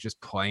started just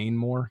playing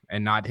more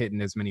and not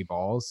hitting as many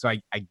balls. So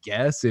I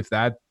guess if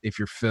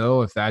you're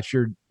Phil, if that's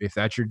your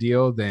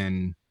deal,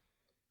 then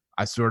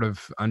I sort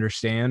of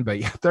understand. But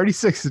yeah,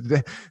 36.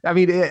 I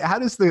mean,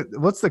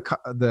 what's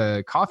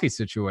the coffee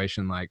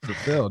situation like for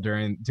Phil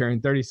during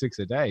 36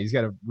 a day? He's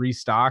got to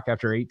restock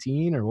after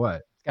 18 or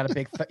what?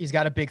 He's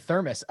got a big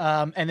thermos.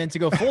 And then to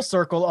go full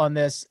circle on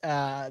this,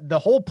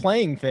 the whole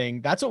playing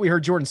thing, that's what we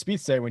heard Jordan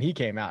Spieth say when he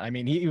came out. I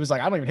mean, he was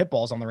like, I don't even hit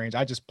balls on the range.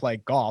 I just play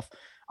golf.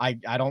 I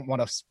don't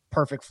want a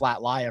perfect flat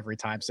lie every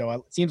time. So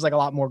it seems like a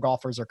lot more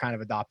golfers are kind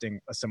of adopting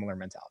a similar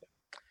mentality.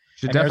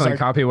 Should definitely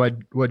copy what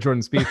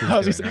Jordan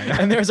Spieth is doing. Right?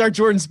 And there's our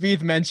Jordan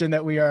Spieth mention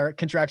that we are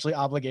contractually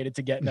obligated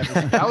to get in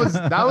everything.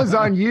 that was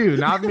on you,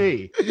 not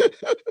me.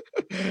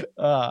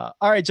 All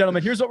right,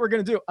 gentlemen, here's what we're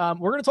going to do.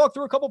 We're going to talk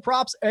through a couple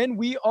props and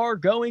we are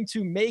going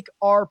to make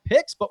our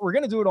picks, but we're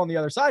going to do it on the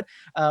other side.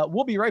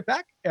 We'll be right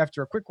back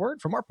after a quick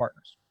word from our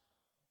partners.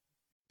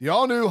 The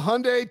all-new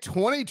Hyundai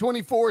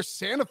 2024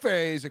 Santa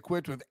Fe is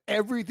equipped with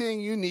everything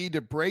you need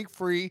to break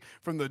free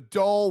from the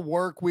dull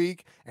work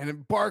week and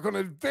embark on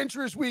an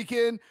adventurous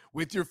weekend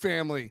with your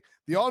family.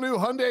 The all-new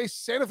Hyundai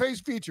Santa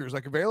Fe's features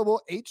like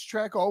available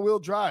H-Track all-wheel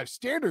drive,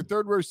 standard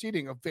third-row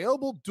seating,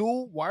 available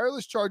dual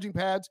wireless charging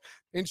pads,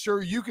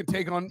 ensure you can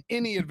take on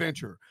any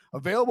adventure.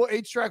 Available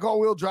H-Track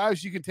all-wheel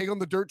drives you can take on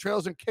the dirt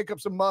trails and kick up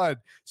some mud.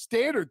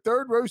 Standard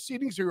third-row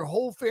seating so your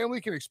whole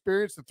family can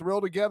experience the thrill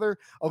together.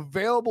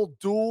 Available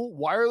dual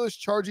wireless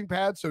charging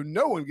pads so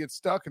no one gets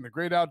stuck in the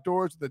great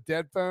outdoors with a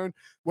dead phone.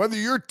 Whether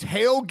you're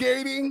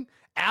tailgating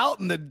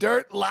out in the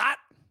dirt lot,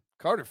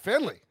 Carter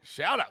Finley,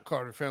 shout out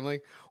Carter Finley,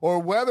 or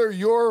whether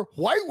you're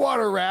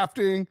whitewater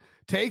rafting,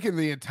 taking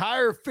the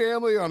entire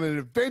family on an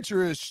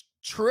adventurous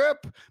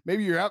trip,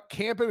 maybe you're out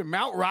camping in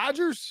Mount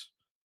Rogers.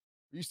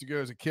 I used to go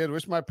as a kid.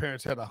 Wish my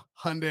parents had a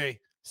Hyundai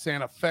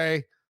Santa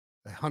Fe.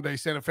 The Hyundai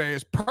Santa Fe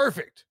is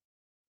perfect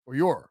for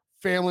your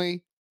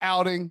family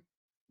outing.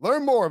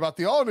 Learn more about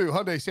the all-new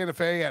Hyundai Santa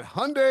Fe at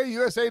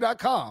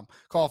HyundaiUSA.com.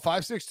 Call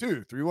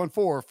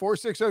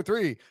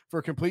 562-314-4603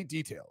 for complete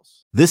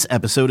details. This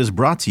episode is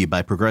brought to you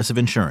by Progressive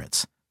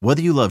Insurance.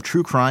 Whether you love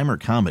true crime or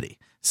comedy,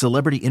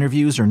 celebrity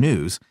interviews or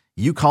news,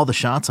 you call the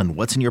shots on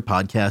what's in your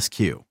podcast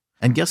queue.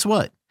 And guess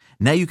what?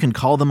 Now you can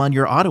call them on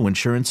your auto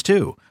insurance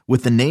too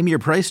with the Name Your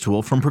Price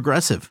tool from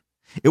Progressive.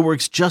 It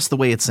works just the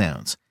way it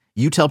sounds.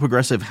 You tell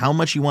Progressive how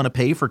much you want to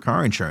pay for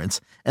car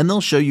insurance, and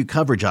they'll show you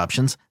coverage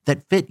options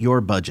that fit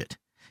your budget.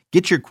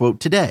 Get your quote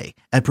today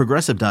at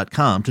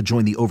Progressive.com to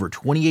join the over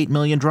 28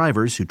 million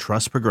drivers who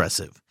trust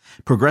Progressive.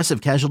 Progressive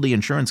Casualty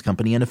Insurance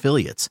Company and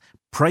Affiliates.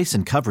 Price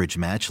and coverage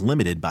match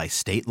limited by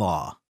state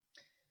law.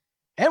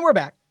 And we're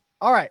back.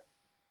 All right.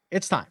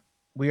 It's time.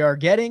 We are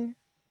getting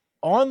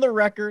on the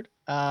record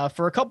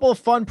for a couple of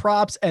fun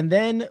props, and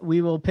then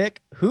we will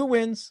pick who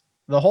wins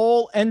the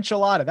whole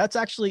enchilada. That's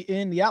actually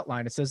in the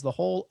outline. It says the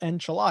whole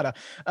enchilada.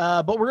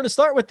 But we're going to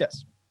start with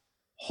this.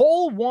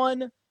 Hole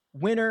one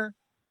winner,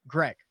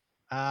 Greg.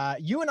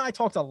 You and I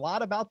talked a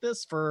lot about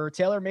this for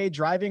TaylorMade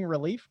Driving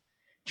Relief.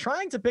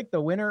 Trying to pick the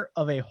winner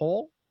of a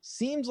hole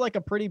seems like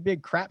a pretty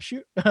big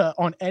crapshoot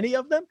on any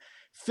of them.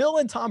 Phil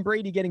and Tom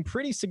Brady getting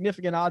pretty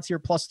significant odds here,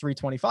 plus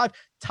 325.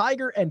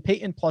 Tiger and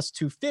Peyton plus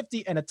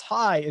 250, and a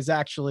tie is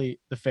actually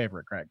the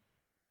favorite, Greg.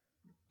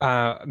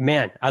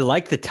 Man, I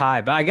like the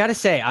tie, but I got to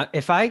say,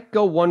 if I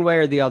go one way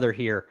or the other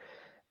here,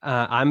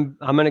 I'm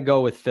going to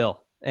go with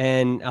Phil.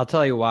 And I'll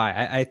tell you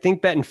why. I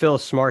think betting Phil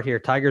is smart here.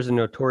 Tiger's a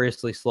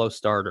notoriously slow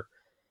starter.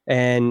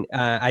 And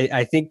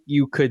I think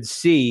you could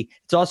see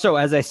it's also,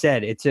 as I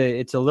said,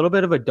 it's a little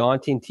bit of a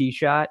daunting tee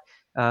shot.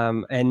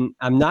 And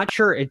I'm not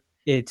sure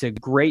it's a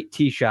great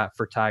tee shot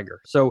for Tiger.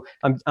 So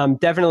I'm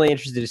definitely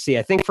interested to see.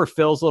 I think for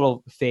Phil's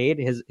little fade,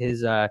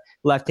 his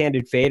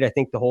left-handed fade, I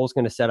think the hole's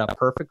going to set up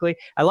perfectly.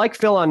 I like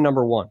Phil on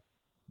number one.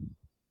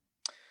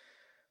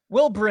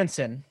 Will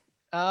Brinson.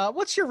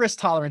 What's your risk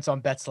tolerance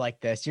on bets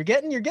like this? You're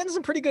getting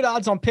some pretty good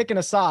odds on picking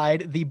a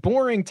side. The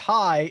boring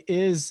tie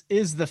is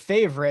the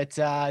favorite.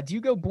 Do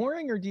you go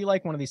boring or do you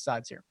like one of these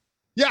sides here?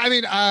 Yeah, I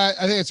mean, I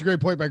think it's a great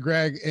point by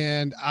Greg,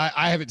 and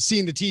I haven't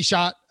seen the tee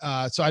shot,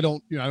 so I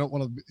don't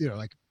want to,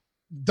 like,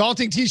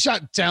 daunting tee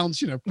shot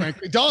sounds,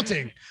 frankly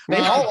daunting. They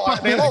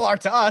all are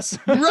to us,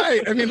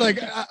 right? I mean, like,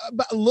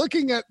 but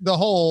looking at the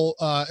hole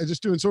and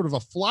just doing sort of a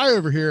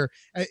flyover here,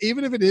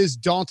 even if it is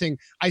daunting,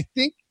 I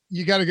think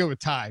you got to go with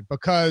Ty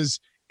because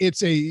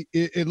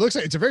it looks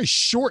like it's a very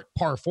short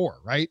par 4,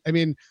 right? I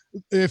mean,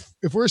 if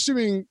we're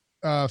assuming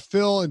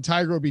Phil and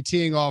Tiger will be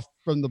teeing off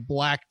from the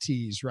black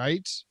tees,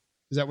 right?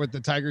 Is that what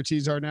the Tiger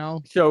tees are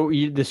now? So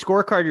the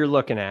scorecard you're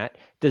looking at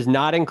does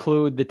not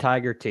include the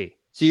Tiger tee.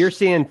 So you're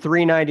seeing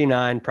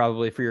 399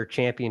 probably for your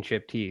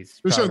championship tees.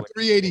 We're showing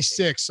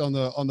 386 on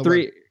the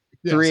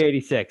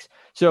 386.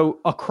 So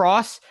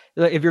across,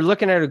 if you're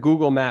looking at a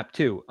Google map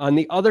too, on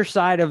the other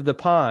side of the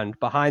pond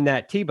behind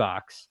that tee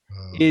box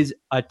is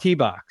a tee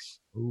box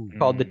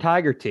called the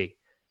Tiger tee.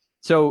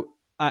 So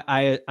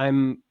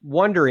I'm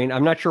wondering,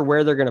 I'm not sure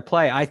where they're going to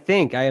play. I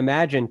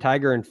imagine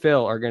Tiger and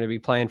Phil are going to be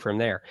playing from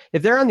there.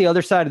 If they're on the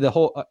other side of the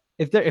hole,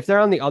 if they're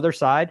on the other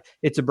side,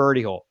 it's a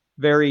birdie hole.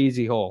 Very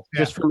easy hole,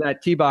 just from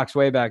that tee box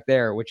way back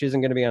there, which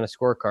isn't going to be on a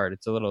scorecard.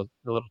 It's a little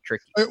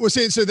tricky.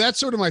 So that's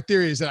sort of my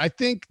theory is that I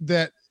think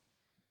that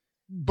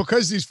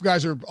because these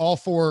guys all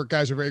 4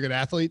 guys are very good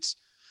athletes,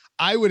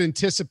 I would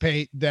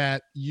anticipate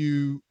that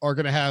you are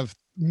going to have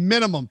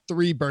minimum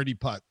 3 birdie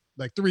putts.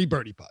 Like,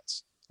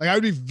 I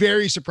would be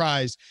very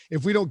surprised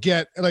if we don't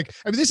get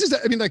this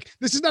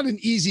is not an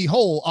easy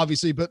hole,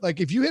 obviously, but like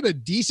if you hit a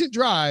decent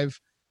drive,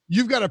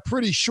 you've got a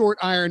pretty short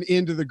iron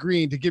into the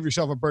green to give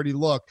yourself a birdie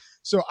look.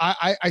 So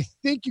I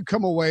think you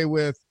come away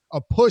with a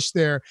push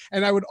there.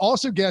 And I would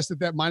also guess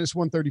that minus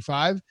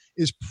 135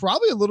 is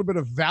probably a little bit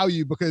of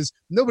value because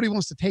nobody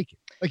wants to take it.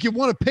 Like, you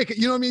want to pick it,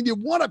 you know what I mean? You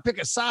want to pick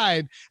a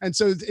side. And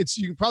so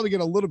you can probably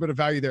get a little bit of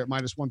value there at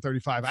minus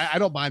 135. I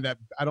don't mind that.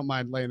 I don't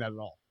mind laying that at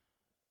all.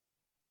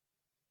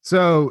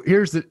 So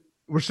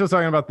we're still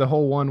talking about the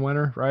hole 1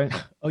 winner, right?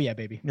 Oh yeah,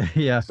 baby.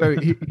 Yeah. So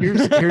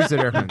here's the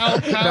difference.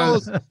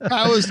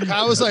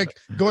 Kyle was like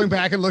going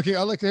back and looking.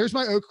 There's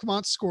my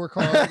Oakmont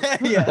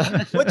scorecard.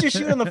 Yeah. What'd you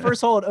shoot on the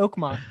first hole at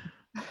Oakmont?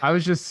 I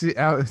was just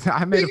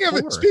I made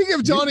speaking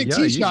of daunting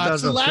tee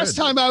shots, the last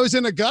time I was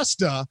in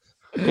Augusta.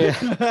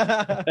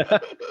 Yeah.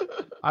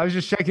 I was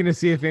just checking to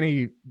see if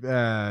any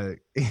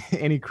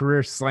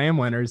career slam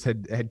winners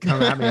had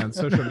come at me on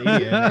social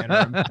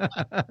media.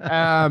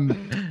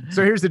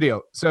 So here's the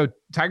deal. So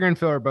Tiger and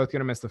Phil are both going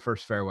to miss the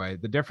first fairway.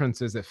 The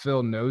difference is that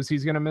Phil knows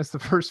he's going to miss the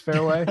first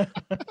fairway,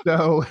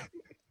 so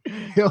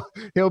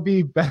he'll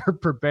be better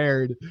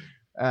prepared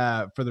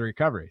for the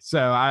recovery. So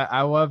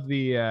I love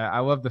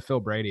the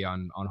Phil Brady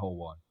on hole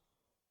 1.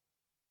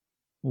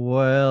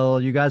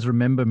 Well, you guys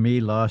remember me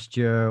last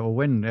year or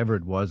whenever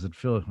it was that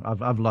Phil,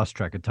 I've lost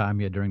track of time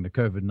here during the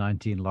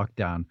COVID-19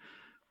 lockdown,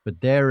 but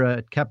there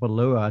at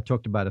Kapalua, I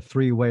talked about a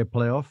 3-way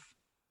playoff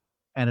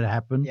and it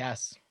happened.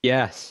 Yes.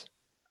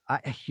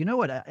 You know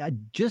what?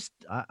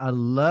 I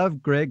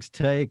love Greg's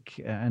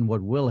take and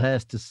what Will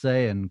has to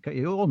say, and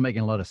you're all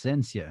making a lot of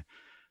sense here.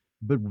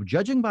 But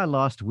judging by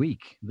last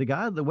week,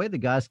 the way the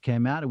guys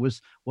came out,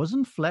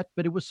 wasn't flat,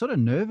 but it was sort of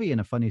nervy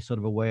in a funny sort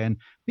of a way. And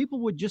people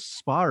were just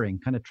sparring,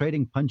 kind of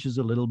trading punches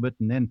a little bit.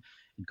 And then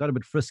it got a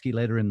bit frisky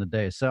later in the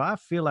day. So I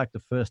feel like the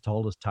first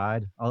hole is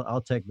tied.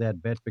 I'll take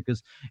that bet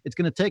because it's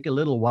going to take a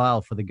little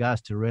while for the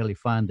guys to really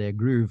find their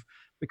groove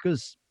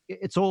because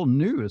it's all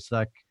new. It's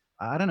like,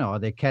 I don't know, are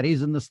there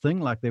caddies in this thing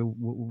like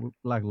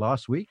like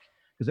last week?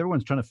 Because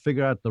everyone's trying to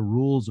figure out the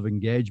rules of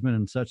engagement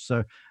and such.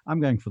 So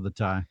I'm going for the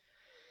tie.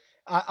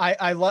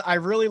 I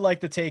really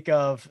like the take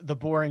of the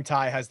boring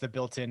tie has the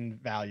built-in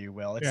value.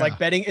 Will it's like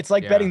betting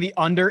betting the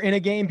under in a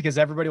game because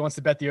everybody wants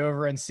to bet the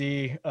over and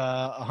see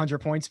 100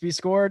 points be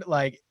scored.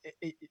 Like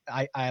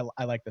I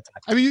like the tie.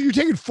 I mean, you're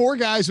taking 4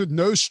 guys with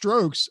no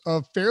strokes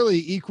of fairly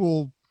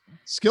equal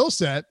skill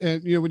set,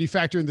 and when you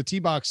factor in the tee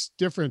box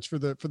difference for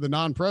the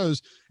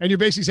non-pros, and you're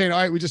basically saying, all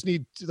right, we just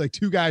need like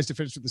 2 guys to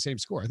finish with the same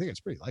score. I think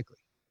it's pretty likely.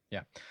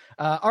 Yeah.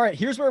 All right.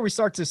 Here's where we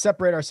start to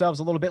separate ourselves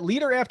a little bit.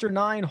 Leader after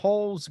 9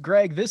 holes.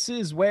 Greg, this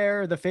is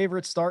where the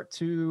favorites start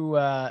to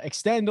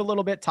extend a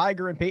little bit.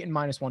 Tiger and Peyton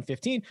minus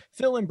 115.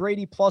 Phil and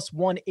Brady plus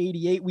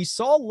 188. We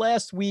saw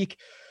last week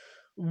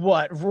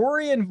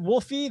Rory and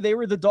Wolfie, they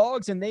were the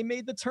dogs and they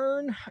made the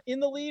turn in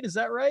the lead. Is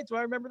that right? Do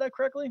I remember that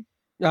correctly?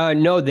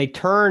 No, they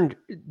turned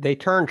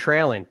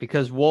trailing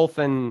because Wolf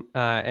and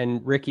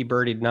Ricky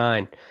birdied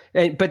 9,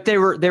 but they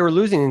were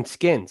losing in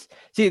skins.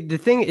 See, the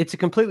thing, it's a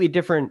completely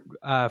different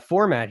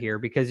format here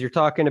because you're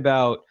talking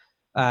about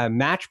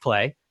match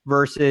play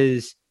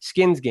versus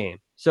skins game.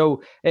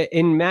 So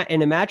in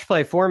a match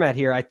play format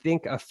here, I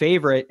think a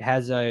favorite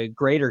has a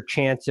greater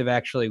chance of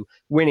actually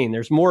winning.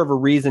 There's more of a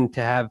reason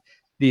to have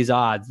these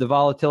odds. The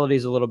volatility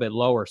is a little bit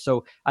lower.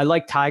 So I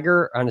like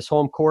Tiger on his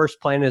home course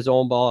playing his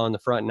own ball on the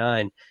front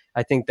 9.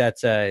 I think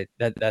that's a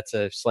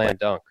slam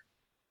dunk.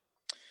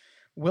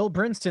 Will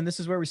Brinston, this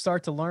is where we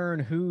start to learn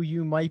who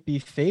you might be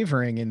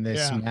favoring in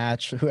this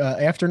match.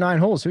 After 9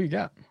 holes, who you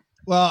got?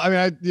 Well, I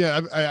mean,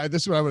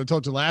 this is what I would have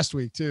told you last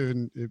week too,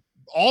 and it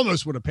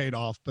almost would have paid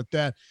off. But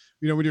that,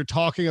 when you're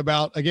talking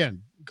about,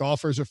 again,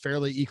 golfers are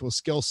fairly equal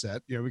skill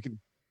set. You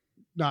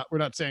know, we're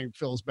not saying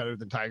Phil's better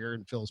than Tiger,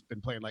 and Phil's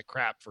been playing like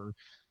crap for,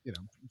 you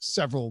know,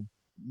 several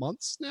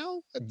months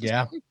now at this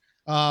point.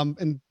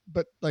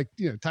 But like,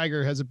 you know,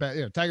 Tiger has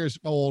Tiger's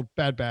old,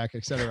 bad back,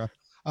 etc.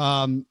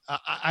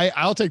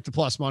 I'll take the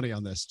plus money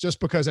on this, just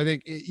because I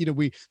think, you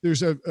know,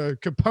 there's a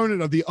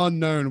component of the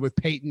unknown with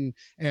Peyton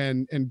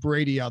and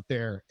Brady out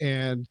there.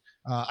 And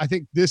I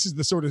think this is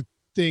the sort of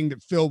thing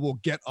that Phil will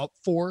get up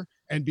for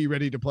and be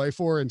ready to play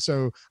for. And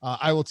so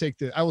I will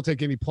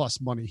take any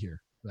plus money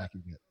here that I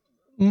can get.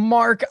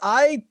 Mark,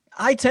 I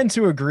tend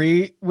to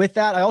agree with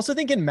that. I also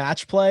think in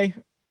match play,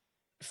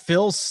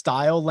 Phil's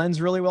style lends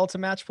really well to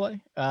match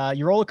play.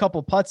 You roll a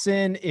couple putts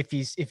in. If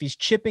he's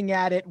chipping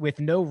at it with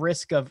no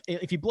risk of,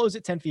 if he blows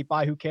it 10 feet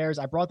by, who cares?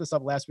 I brought this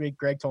up last week.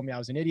 Greg told me I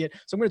was an idiot.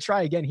 So I'm going to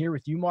try again here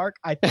with you, Mark.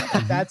 I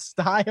think that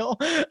style,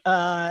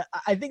 I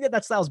think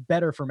that style is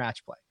better for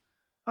match play.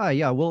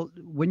 Yeah. Well,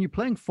 when you're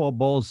playing 4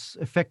 balls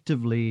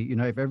effectively, you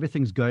know, if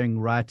everything's going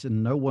right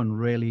and no one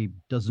really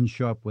doesn't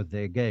show up with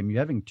their game, you're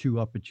having 2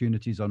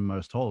 opportunities on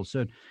most holes.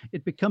 So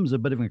it becomes a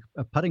bit of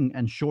a putting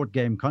and short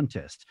game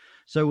contest.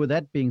 So with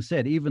that being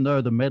said, even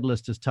though the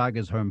medalist is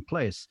Tiger's home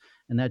place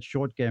and that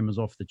short game is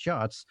off the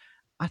charts,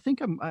 I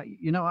think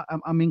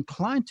I'm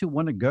inclined to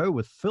want to go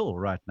with Phil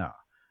right now.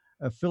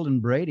 Phil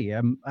and Brady.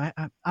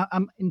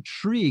 I'm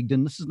intrigued,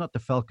 and this is not the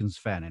Falcons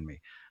fan in me.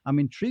 I'm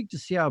intrigued to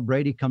see how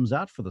Brady comes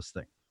out for this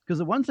thing. Because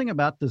the one thing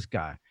about this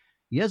guy,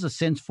 he has a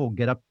sense for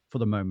get up for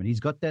the moment. He's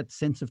got that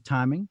sense of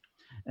timing.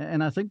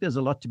 And I think there's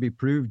a lot to be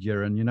proved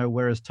here. And, you know,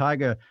 whereas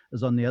Tiger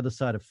is on the other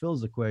side of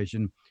Phil's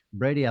equation,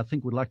 Brady, I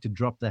think, would like to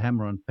drop the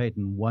hammer on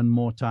Peyton one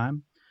more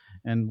time.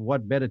 And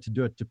what better to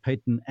do it to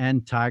Peyton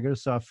and Tiger?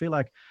 So I feel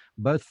like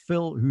both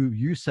Phil, who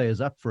you say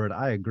is up for it,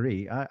 I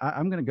agree.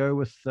 I'm going to go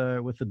with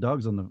the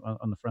dogs on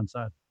the front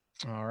side.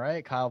 All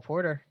right, Kyle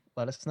Porter,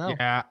 let us know.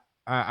 Yeah,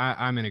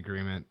 I'm in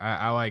agreement.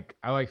 I like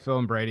Phil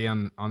and Brady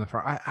on the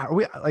front.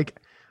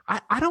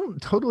 I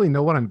don't totally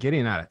know what I'm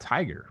getting out of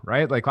Tiger,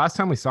 right? Like last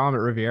time we saw him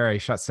at Riviera, he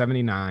shot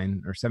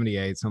 79 or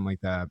 78, something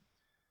like that,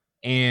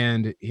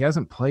 and he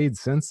hasn't played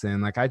since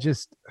then. Like I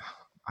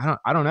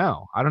don't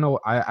know. I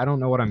don't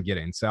know what I'm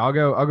getting. So I'll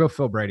go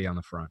Phil Brady on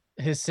the front.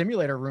 His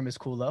simulator room is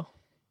cool though.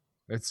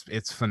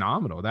 It's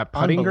phenomenal. That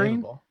putting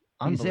green.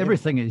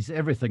 Everything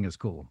is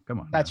cool. Come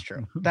on. That's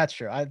true. That's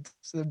true.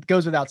 It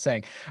goes without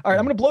saying. All right,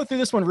 I'm going to blow through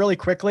this one really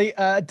quickly.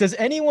 Does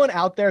anyone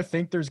out there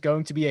think there's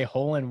going to be a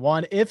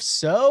hole-in-one? If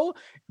so,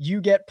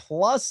 you get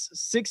plus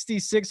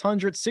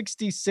 6,600,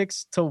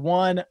 66 to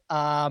 1.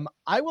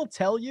 I will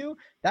tell you,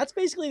 that's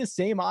basically the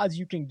same odds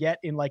you can get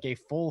in like a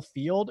full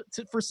field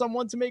for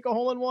someone to make a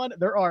hole-in-one.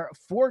 There are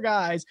 4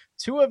 guys.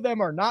 2 of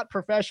them are not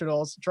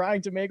professionals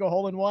trying to make a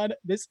hole-in-one.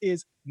 This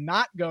is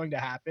not going to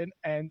happen,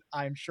 and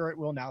I'm sure it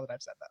will now that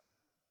I've said that.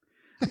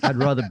 I'd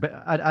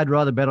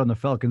rather bet on the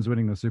Falcons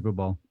winning the Super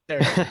Bowl.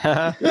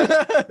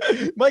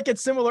 Might get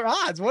similar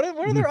odds. What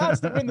are their odds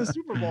to win the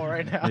Super Bowl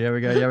right now? Yeah,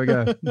 we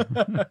go.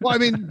 Well, I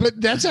mean, but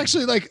that's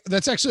actually like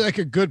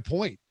a good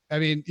point. I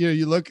mean, you know,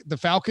 you look, the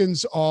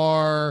Falcons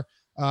are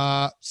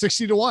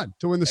 60 to 1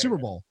 to win the Super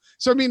Bowl.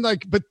 So I mean,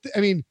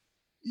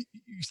 you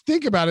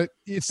think about it.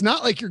 It's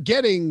not like you're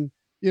getting,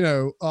 you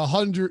know,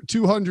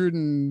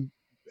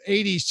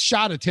 280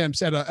 shot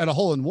attempts at a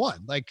hole in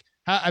one. Like,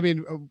 I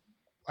mean,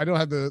 I don't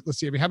have let's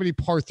see. I mean, how many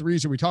par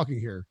 3s are we talking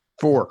here?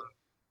 4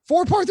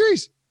 par 3s. Yeah.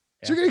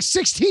 So you're getting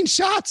 16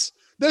 shots.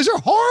 Those are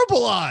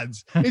horrible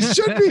odds.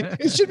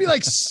 It should be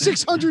like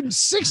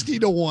 660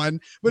 to 1,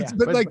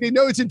 but like they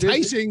know it's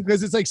enticing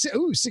because it's like,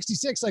 ooh,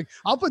 66. Like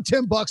I'll put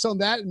 $10 on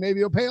that and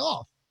maybe it'll pay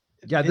off.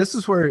 Yeah. This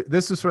is where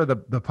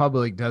the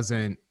public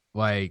doesn't,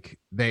 like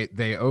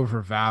they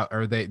overvalue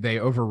or they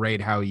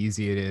overrate how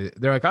easy it is.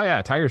 They're like, oh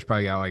yeah, Tiger's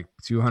probably got like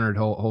 200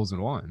 holes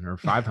in one or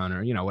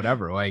 500, you know,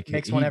 whatever. Like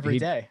makes one every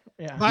day.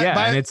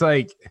 Yeah. And it's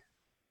like,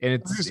 and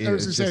it just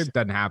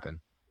doesn't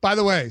happen. By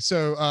the way,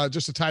 so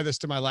just to tie this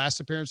to my last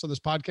appearance on this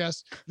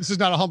podcast, this is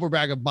not a humble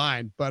brag of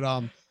mine, but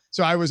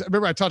so I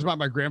remember I talked about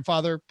my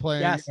grandfather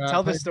playing. Yes,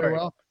 tell the story.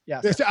 Well.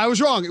 Yes. I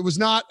was wrong. It was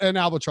not an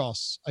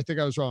albatross. I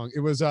think I was wrong. It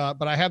was,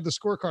 but I have the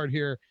scorecard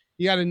here.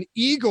 He had an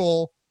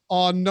eagle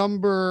on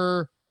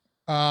number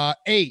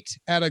 8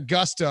 at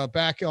Augusta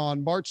back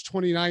on March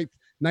 29th,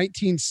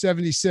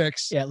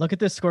 1976. Yeah, look at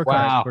this scorecard.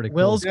 Wow.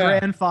 Will's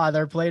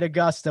grandfather played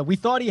Augusta. We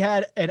thought he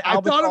had an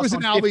albatross. I thought it was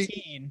an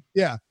Albie.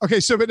 Yeah.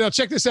 Okay. So, but now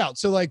check this out.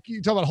 So, like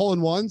you talk about hole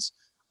in ones.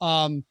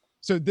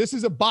 So this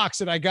is a box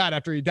that I got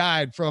after he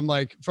died from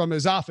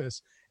his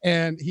office,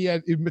 and he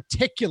had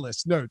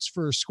meticulous notes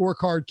for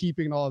scorecard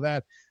keeping and all of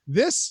that.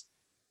 This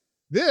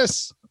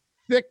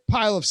thick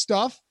pile of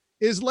stuff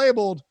is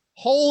labeled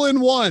hole in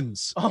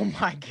ones. Oh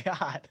my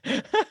God.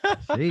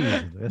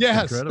 Jeez,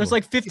 yes. Incredible. There's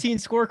like 15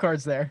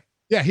 scorecards there.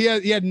 Yeah,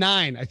 he had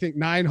 9, I think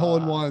 9 hole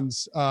in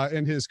ones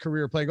in his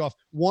career playing golf.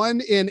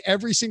 One in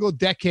every single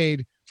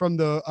decade from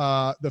the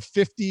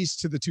 50s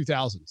to the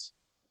 2000s.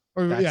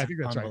 Or, That's yeah, I think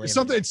that's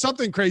right. It's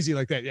something crazy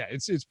like that. Yeah,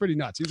 it's pretty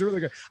nuts. He's really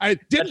good. I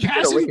didn't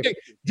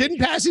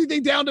pass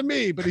anything down to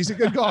me, but he's a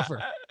good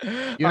golfer.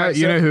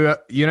 You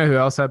know who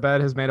else I bet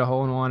has made a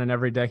hole in one in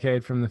every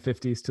decade from the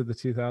 50s to the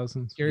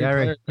 2000s? Gary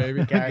Player,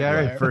 baby.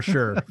 Gary, for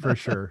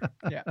sure.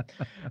 Yeah.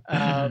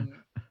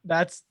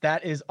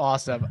 That is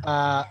awesome.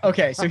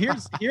 Okay, so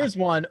here's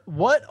one.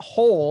 What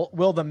hole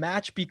will the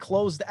match be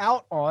closed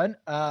out on?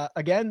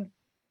 Again,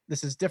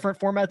 this is different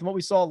format than what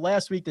we saw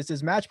last week. This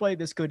is match play.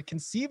 This could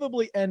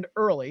conceivably end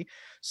early.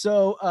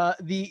 So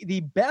the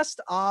best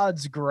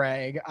odds,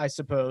 Greg, I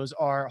suppose,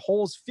 are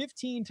holes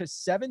 15 to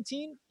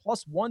 17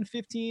 plus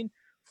 115,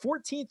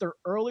 14th or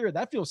earlier.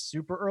 That feels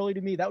super early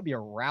to me. That would be a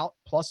route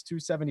plus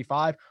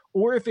 275.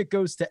 Or if it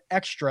goes to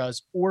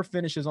extras or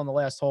finishes on the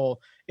last hole,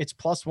 it's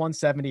plus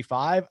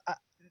 175.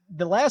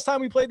 The last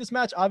time we played this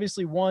match,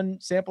 obviously one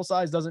sample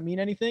size doesn't mean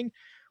anything.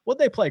 What'd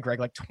they play, Greg?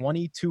 Like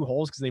 22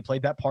 holes because they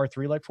played that par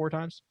 3 like 4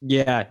 times?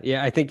 Yeah.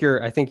 I think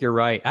you're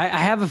right. I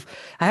have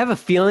a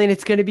feeling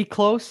it's going to be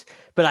close,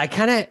 but I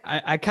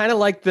kind of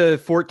like the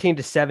 14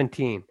 to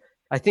 17.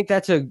 I think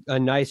that's a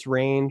nice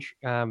range.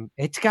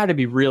 It's got to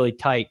be really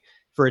tight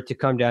for it to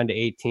come down to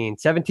 18.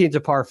 17's a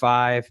par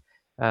 5.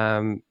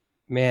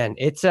 Man,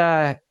 it's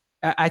I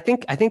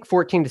think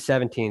 14 to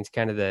 17 is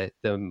kind of the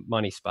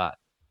money spot.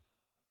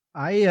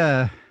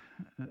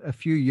 A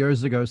few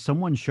years ago,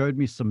 someone showed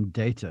me some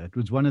data. It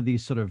was one of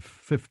these sort of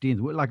 15,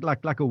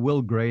 like a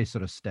Will Gray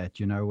sort of stat,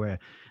 where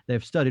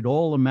they've studied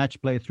all the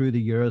match play through the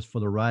years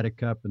for the Ryder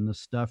Cup and this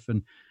stuff.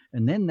 And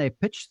then they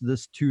pitched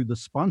this to the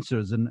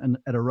sponsors and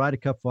at a Ryder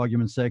Cup, for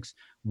argument's sakes,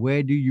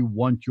 where do you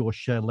want your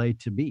chalet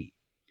to be?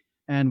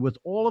 And with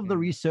all of the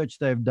research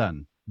they've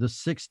done, the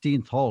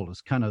 16th hole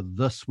is kind of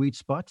the sweet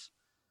spot.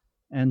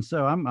 And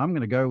so I'm going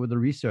to go with the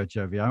research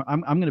over here.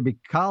 I'm going to be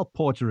Kyle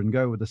Porter and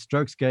go with the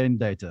strokes gained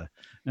data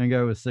and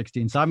go with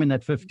 16. So I'm in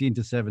that 15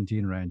 to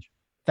 17 range.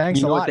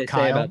 Thanks a lot,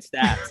 Kyle. Say about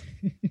stats.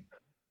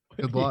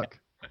 Good luck.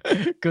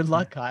 Good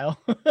luck, Kyle.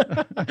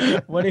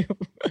 Where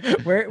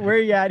are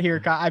you at here,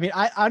 Kyle? I mean,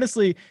 I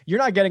honestly, you're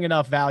not getting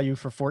enough value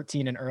for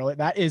 14 and early.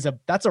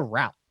 That's a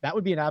route. That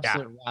would be an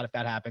absolute route if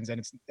that happens,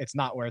 and it's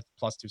not worth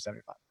plus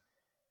 275.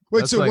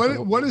 Wait,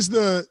 so what is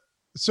the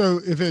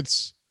if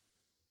it's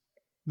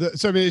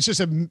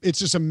it's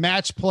just a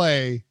match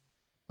play,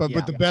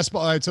 but the best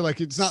ball. Right, so like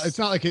it's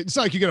not like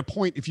you get a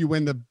point if you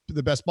win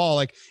the best ball.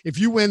 Like if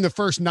you win the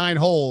first 9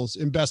 holes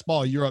in best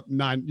ball, you're up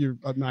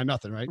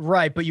 9-0, right?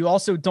 Right, but you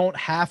also don't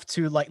have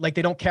to like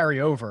they don't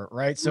carry over,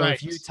 right? So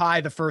if you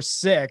tie the first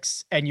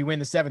 6 and you win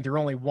the 7th, you're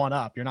only 1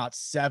 up. You're not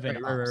 7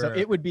 up. Right. So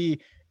it would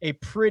be a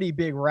pretty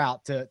big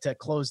route to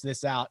close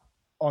this out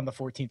on the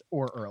 14th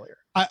or earlier.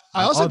 I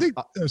also think.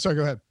 Sorry,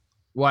 go ahead.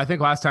 Well, I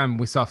think last time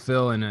we saw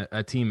Phil in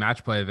a team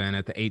match play event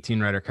at the 18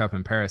 Ryder Cup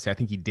in Paris, I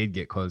think he did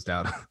get closed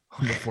out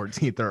on the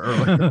 14th or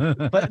earlier.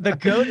 But the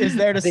GOAT is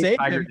there to save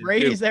him.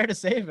 Brady's there to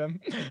save him.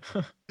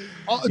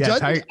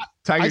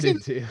 Tiger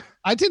did too.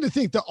 I tend to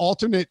think the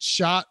alternate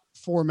shot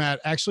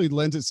format actually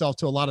lends itself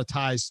to a lot of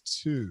ties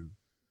too,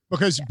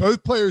 because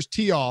both players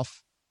tee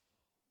off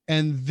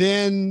and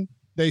then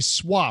they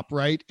swap,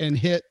 right, and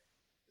hit.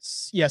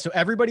 Yeah, so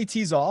everybody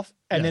tees off,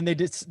 and then they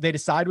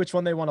decide which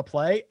one they want to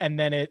play, and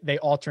then they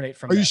alternate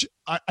from there.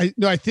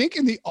 I think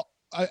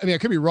I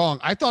could be wrong.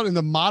 I thought in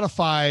the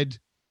modified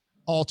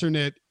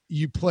alternate,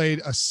 you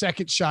played a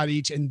second shot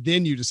each, and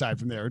then you decide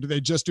from there. Or do they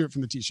just do it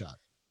from the tee shot?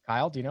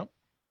 Kyle, do you know?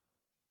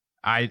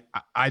 I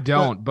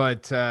don't,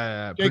 but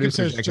Jacob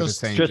says just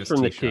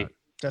from the tee.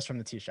 Just from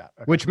the tee shot.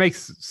 Okay. Which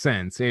makes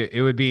sense.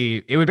 It would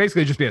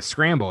basically just be a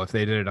scramble if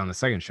they did it on the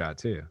second shot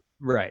too.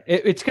 Right.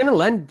 It's going to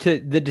lend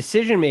to the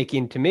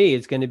decision-making. To me,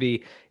 it's going to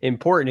be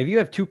important. If you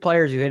have 2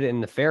 players who hit it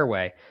in the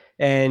fairway,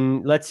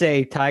 and let's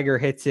say Tiger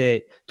hits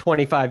it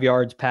 25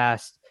 yards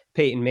past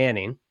Peyton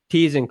Manning,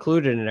 tees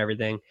included and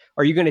everything,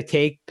 are you going to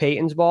take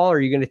Peyton's ball or are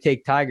you going to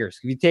take Tiger's?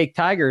 If you take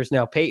Tiger's,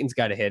 now Peyton's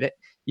got to hit it.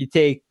 You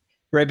take,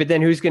 right, but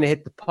then who's going to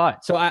hit the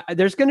putt? So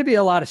there's going to be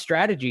a lot of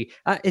strategy.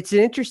 It's an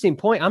interesting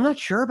point. I'm not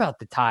sure about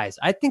the ties.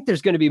 I think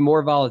there's going to be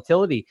more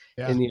volatility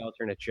in the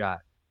alternate shot.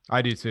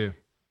 I do too.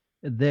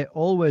 There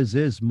always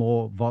is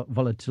more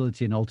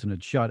volatility in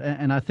alternate shot.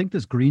 And I think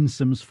this green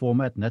sims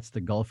format, and that's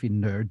the golfy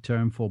nerd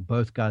term for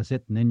both guys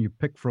hit, and then you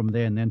pick from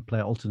there and then play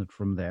alternate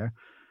from there.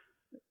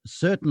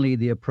 Certainly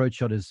the approach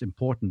shot is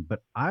important,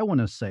 but I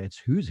want to say it's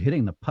who's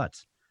hitting the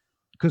putts.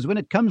 Because when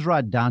it comes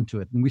right down to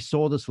it, and we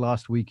saw this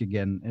last week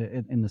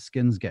again in the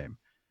Skins game,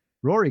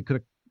 Rory could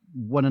have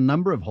won a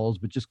number of holes,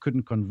 but just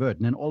couldn't convert.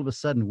 And then all of a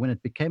sudden, when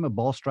it became a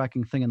ball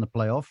striking thing in the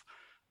playoff,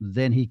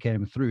 then he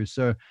came through.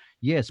 So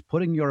yes,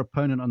 putting your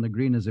opponent on the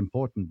green is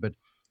important, but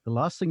the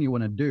last thing you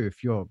want to do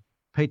if you're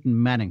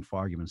Peyton Manning, for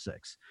argument's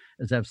sake,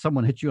 is have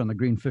someone hit you on the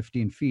green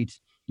 15 feet,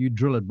 you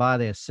drill it by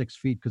there 6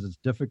 feet because it's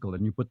difficult,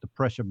 and you put the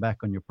pressure back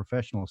on your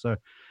professional. So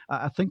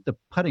I think the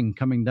putting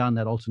coming down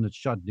that alternate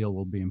shot deal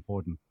will be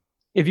important.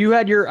 If you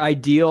had your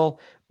ideal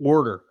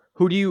order,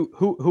 who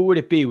would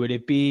it be? Would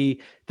it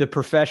be the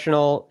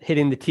professional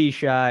hitting the tee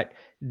shot,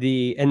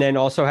 and then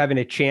also having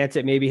a chance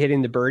at maybe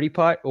hitting the birdie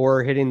putt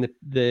or hitting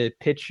the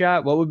pitch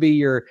shot? What would be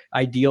your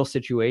ideal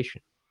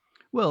situation?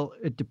 Well,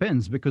 it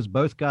depends because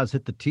both guys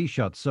hit the tee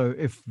shot. So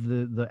if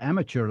the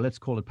amateur, let's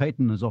call it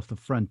Peyton, is off the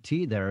front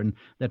tee there, and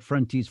that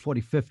front tee is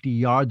 40, 50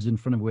 yards in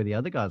front of where the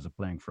other guys are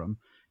playing from,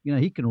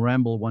 he can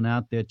ramble one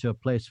out there to a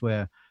place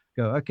where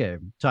okay,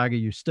 Tiger,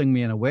 you sting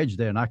me in a wedge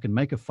there and I can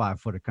make a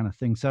 5-footer kind of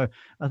thing. So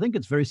I think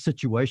it's very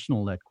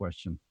situational, that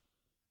question.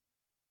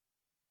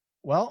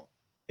 Well,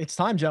 it's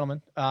time,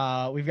 gentlemen.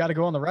 We've got to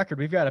go on the record.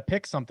 We've got to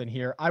pick something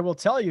here. I will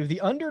tell you,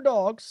 the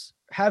underdogs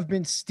have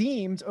been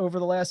steamed over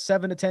the last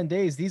 7 to 10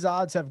 days. These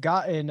odds have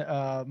gotten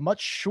much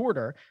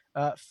shorter.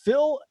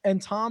 Phil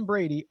and Tom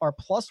Brady are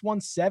plus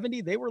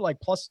 170. They were like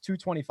plus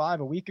 225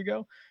 a week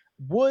ago.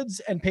 Woods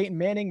and Peyton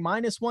Manning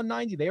minus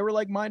 190. They were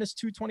like minus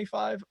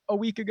 225 a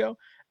week ago.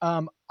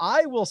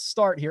 I will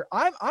start here.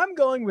 I'm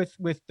going with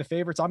the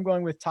favorites. I'm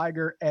going with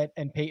Tiger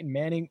and Peyton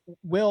Manning.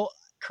 Will,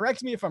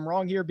 correct me if I'm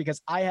wrong here,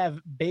 because I have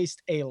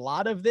based a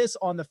lot of this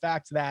on the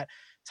fact that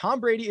Tom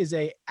Brady is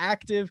a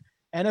active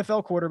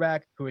NFL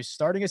quarterback who is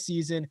starting a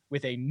season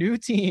with a new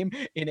team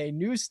in a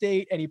new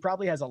state, and he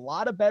probably has a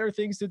lot of better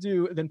things to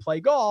do than play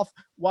golf,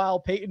 while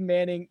Peyton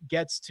Manning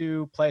gets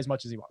to play as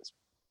much as he wants.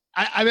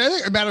 I mean, I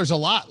think it matters a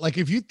lot. Like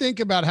if you think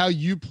about how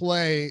you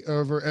play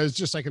over as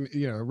just like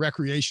a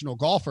recreational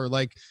golfer,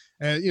 like,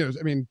 I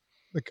mean,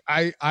 like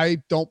I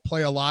don't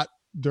play a lot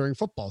during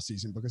football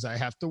season because I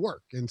have to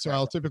work. And so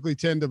I'll typically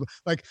tend to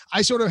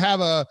I sort of have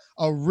a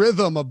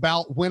rhythm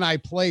about when I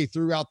play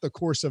throughout the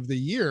course of the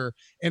year.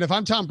 And if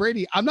I'm Tom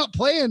Brady, I'm not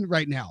playing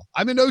right now.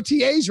 I'm in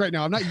OTAs right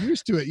now. I'm not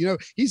used to it.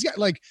 He's got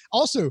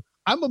also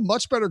I'm a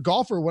much better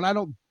golfer when I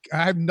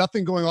have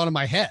nothing going on in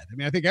my head. I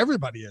mean, I think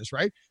everybody is,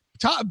 right?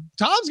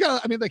 Tom's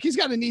got, he's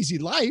got an easy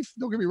life.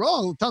 Don't get me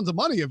wrong. Tons of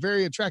money, a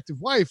very attractive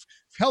wife,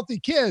 healthy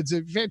kids,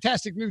 a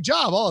fantastic new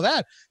job, all of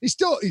that. He's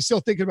still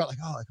thinking about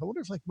I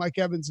wonder if Mike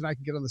Evans and I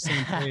can get on the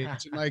same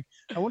page. And I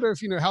wonder if,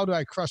 how do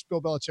I crush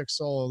Bill Belichick's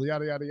soul,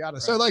 yada, yada, yada.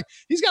 Right. So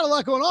he's got a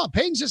lot going on.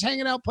 Peyton's just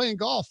hanging out playing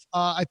golf.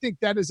 I think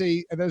that is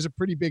a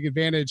pretty big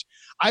advantage.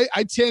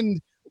 I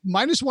tend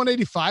minus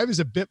 185 is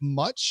a bit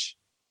much.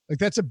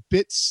 That's a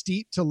bit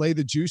steep to lay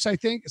the juice, I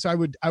think. So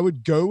I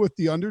would go with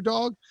the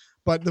underdog.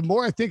 But the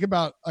more I think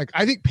about,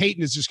 I think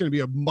Peyton is just going to be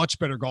a much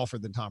better golfer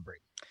than Tom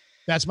Brady.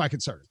 That's my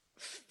concern.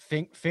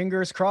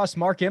 Fingers crossed.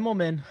 Mark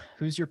Immelman,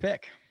 who's your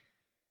pick?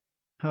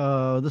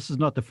 This is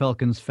not the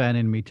Falcons fan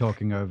in me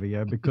talking over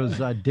you, because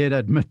I did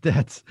admit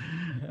that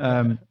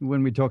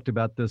when we talked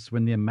about this,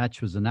 when the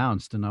match was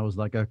announced, and I was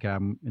like, okay,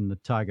 I'm in the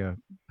Tiger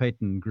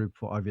Peyton group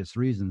for obvious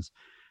reasons.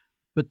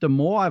 But the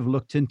more I've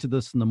looked into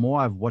this and the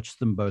more I've watched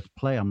them both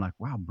play, I'm like,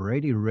 wow,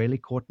 Brady really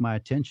caught my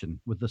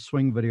attention with the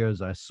swing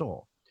videos I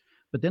saw.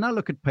 But then I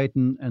look at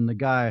Peyton, and the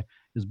guy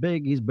is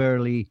big, he's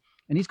burly,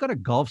 and he's got a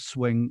golf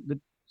swing that's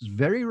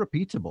very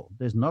repeatable.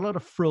 There's not a lot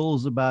of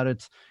frills about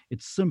it.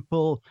 It's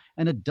simple,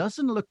 and it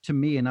doesn't look to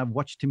me, and I've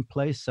watched him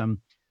play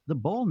some, the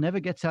ball never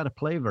gets out of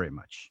play very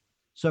much.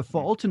 So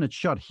for alternate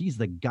shot, he's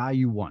the guy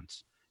you want.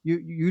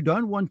 You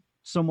don't want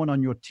someone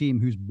on your team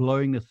who's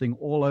blowing the thing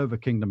all over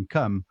Kingdom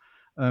Come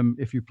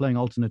if you're playing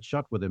alternate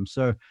shot with him.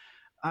 So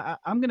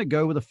I'm going to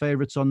go with the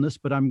favorites on this,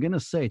 but I'm going to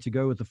say, to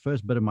go with the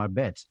first bit of my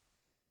bet,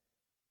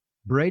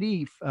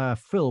 Brady,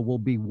 Phil will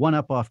be 1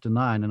 up after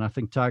 9, and I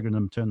think Tiger and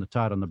them turn the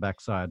tide on the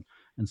backside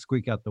and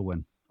squeak out the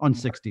win on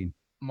 16.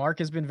 Mark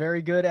has been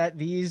very good at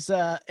these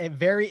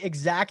very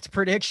exact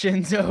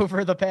predictions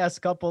over the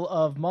past couple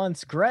of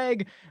months.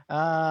 Greg,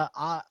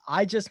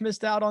 I just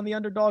missed out on the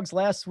underdogs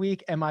last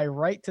week. Am I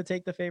right to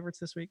take the favorites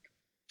this week?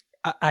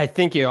 I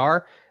think you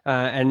are,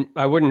 and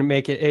I wouldn't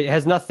make it. It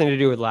has nothing to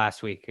do with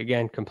last week.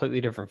 Again, completely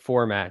different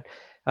format.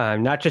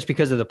 Not just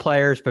because of the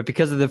players, but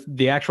because of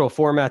the actual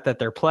format that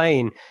they're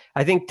playing.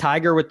 I think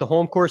Tiger with the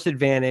home course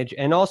advantage,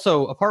 and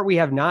also a part we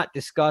have not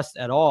discussed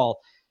at all,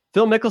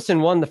 Phil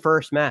Mickelson won the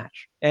first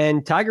match,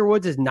 and Tiger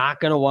Woods is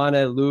not going to want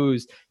to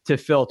lose to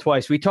Phil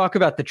twice. We talk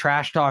about the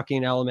trash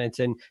talking elements,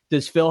 and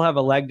does Phil have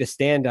a leg to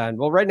stand on?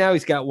 Well, right now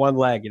he's got one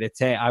leg, and it's,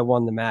 hey, I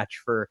won the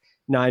match for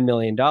 $9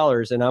 million,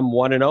 and I'm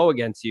 1-0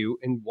 against you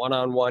in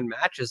one-on-one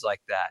matches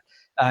like that.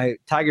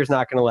 Tiger's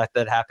not going to let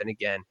that happen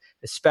again,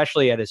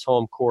 especially at his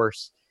home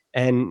course.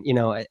 And,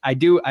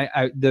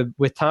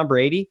 with Tom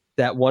Brady,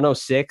 that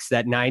 106,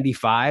 that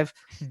 95,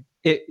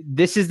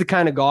 this is the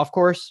kind of golf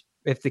course,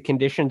 if the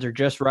conditions are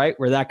just right,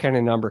 where that kind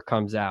of number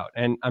comes out.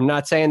 And I'm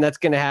not saying that's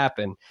going to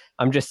happen.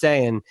 I'm just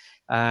saying,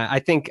 I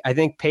think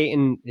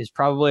Peyton is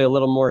probably a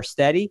little more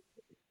steady.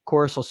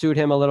 Course will suit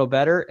him a little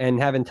better,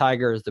 and having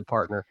Tiger as the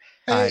partner.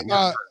 Hey,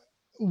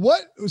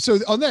 so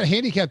on that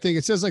handicap thing,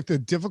 it says the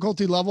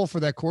difficulty level for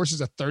that course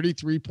is a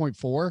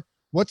 33.4.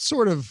 What's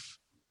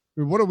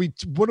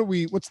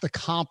the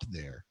comp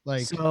there?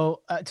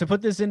 So to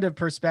put this into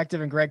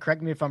perspective, and Greg,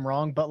 correct me if I'm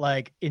wrong, but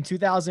in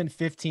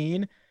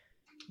 2015,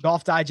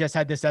 Golf Digest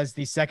had this as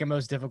the second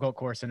most difficult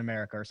course in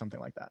America or something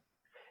like that.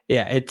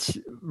 Yeah,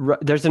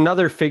 there's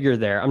another figure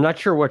there. I'm not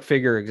sure what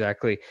figure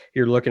exactly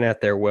you're looking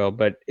at there, Will,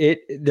 but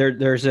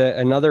there's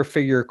another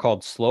figure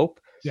called slope.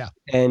 Yeah.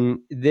 And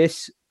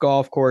this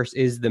golf course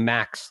is the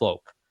max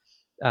slope.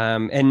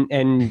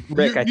 And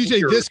Rick, you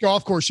say this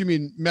golf course, you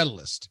mean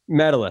medalist?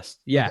 Medalist,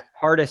 yeah, Okay.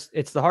 hardest.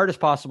 It's the hardest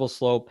possible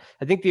slope.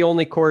 I think the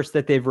only course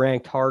that they've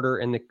ranked harder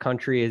in the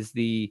country is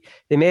they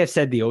may have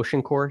said the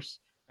Ocean course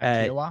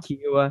at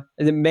Kiawah.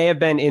 And it may have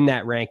been in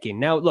that ranking.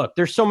 Now, look,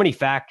 there's so many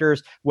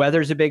factors.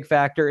 Weather's a big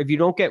factor. If you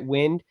don't get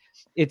wind,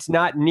 it's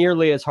not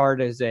nearly as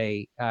hard as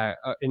in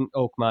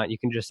Oakmont. You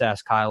can just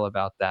ask Kyle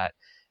about that.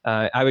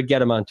 I would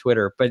get him on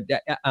Twitter, but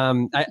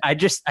I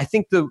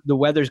think the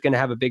weather's going to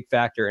have a big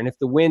factor, and if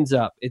the wind's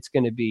up, it's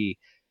going to be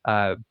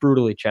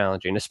brutally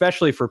challenging,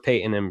 especially for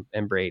Peyton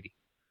and Brady.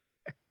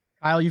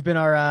 Kyle, you've been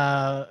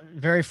our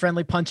very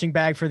friendly punching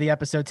bag for the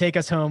episode. Take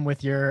us home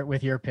with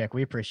your pick.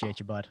 We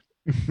appreciate you, bud.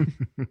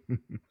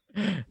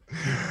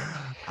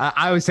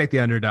 I always take the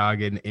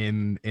underdog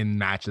in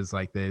matches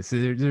like this.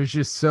 There's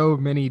just so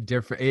many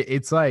different.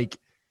 It's like,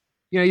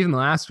 even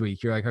last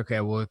week, you're like, okay,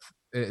 well,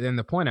 and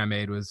the point I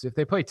made was if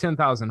they play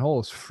 10,000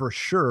 holes, for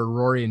sure,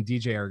 Rory and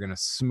DJ are going to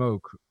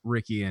smoke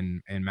Ricky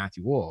and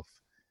Matthew Wolff.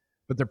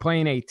 But they're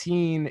playing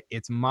 18.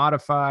 It's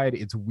modified.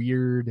 It's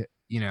weird.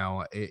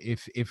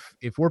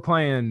 If we're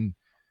playing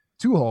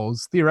 2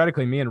 holes,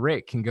 theoretically, me and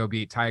Rick can go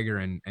beat Tiger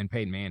and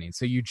Peyton Manning.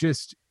 So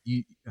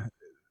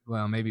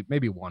well,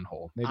 maybe 1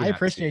 hole. Maybe I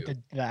appreciate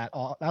that.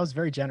 That was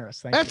very generous.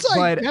 Thank that's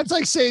you. That's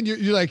like saying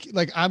you're like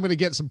I'm gonna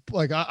get some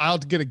I'll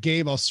get a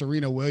game of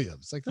Serena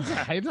Williams. Like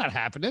that's not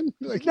happening.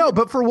 Like no,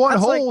 but for 1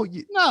 hole,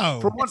 no.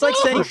 For one, it's like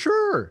saying for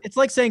sure. It's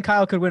like saying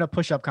Kyle could win a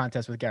push-up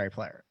contest with Gary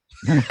Player.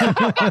 Not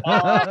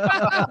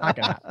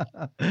gonna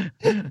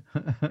happen.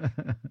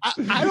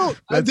 I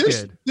don't.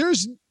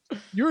 There's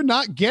you're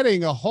not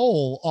getting a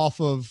hole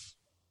off of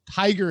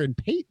Tiger and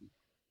Peyton.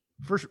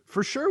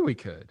 For sure, we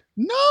could.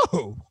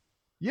 No.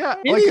 Yeah,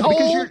 any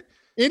hole,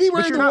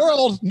 anywhere in the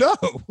world, no.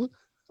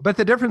 But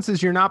the difference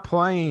is you're not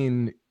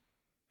playing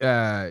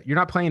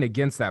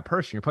against that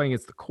person. You're playing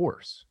against the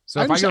course. So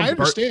I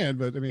understand,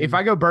 but I mean, if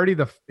I go birdie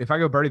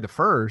the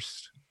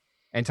first,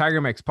 and Tiger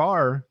makes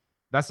par,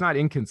 that's not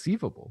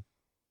inconceivable.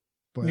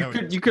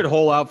 You could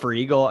hole out for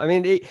eagle. I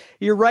mean,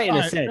 you're right in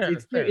a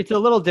sense. It's a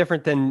little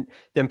different than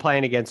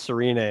playing against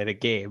Serena at a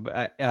game,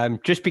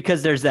 just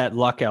because there's that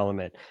luck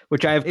element,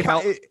 which I have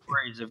countless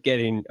stories of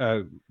getting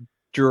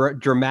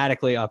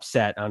dramatically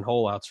upset on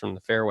hole outs from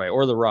the fairway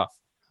or the rough.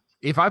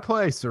 If I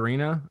play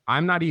Serena,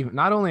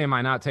 not only am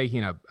I not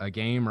taking a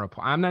game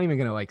I'm not even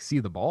going to see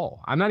the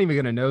ball. I'm not even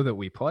going to know that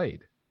we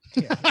played.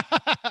 Yeah.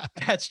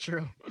 That's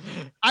true.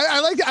 I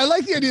like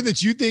the idea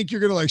that you think you're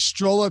gonna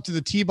stroll up to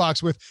the tee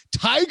box with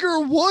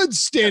Tiger Woods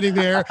standing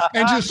there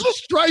and just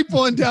stripe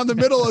one down the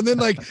middle and then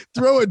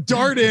throw a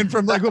dart in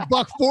from a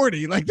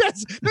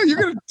 $140.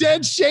 You're gonna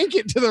dead shank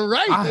it to the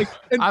right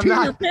and pee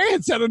your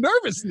pants out of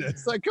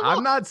nervousness. Come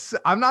on.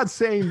 I'm not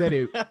saying that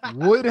it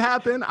would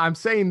happen. I'm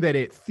saying that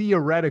it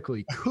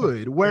theoretically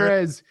could.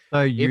 Whereas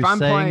if I'm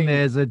playing,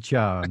 there's a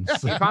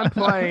chance. If I'm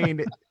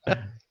playing.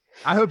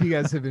 I hope you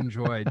guys have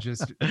enjoyed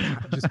just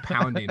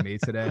pounding me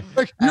today.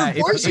 Your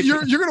voice,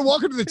 you're gonna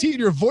walk into the tee and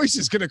your voice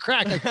is gonna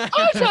crack.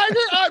 Tiger.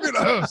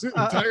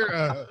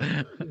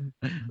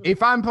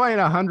 If I'm playing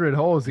 100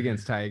 holes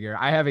against Tiger,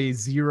 I have a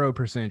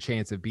 0%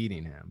 chance of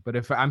beating him. But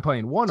if I'm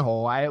playing 1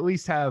 hole, I at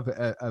least have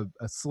a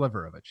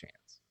sliver of a chance.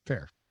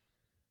 Fair.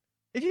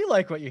 If you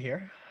like what you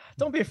hear,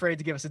 don't be afraid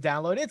to give us a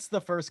download. It's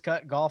the First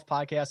Cut Golf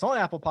Podcast on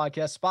Apple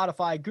Podcasts,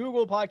 Spotify,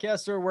 Google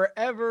Podcasts, or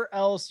wherever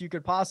else you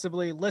could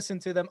possibly listen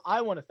to them.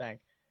 I want to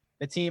thank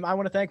the team. I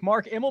want to thank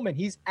Mark Immelman.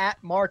 He's at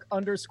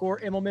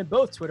Mark_Immelman,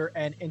 both Twitter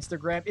and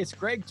Instagram. It's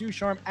Greg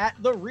Ducharme at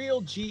The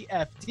Real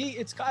GFT.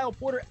 It's Kyle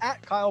Porter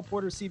at Kyle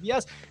Porter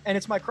CBS. And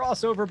it's my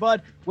crossover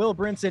bud, Will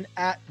Brinson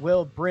at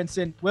Will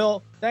Brinson.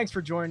 Will, thanks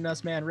for joining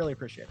us, man. Really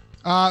appreciate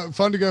it.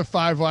 Fun to go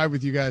 5 wide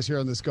with you guys here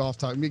on this golf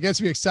talk. It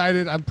gets me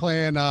excited. I'm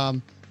playing,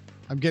 I'm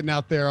getting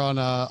out there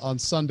on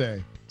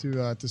Sunday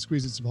to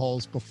squeeze in some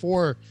holes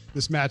before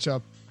this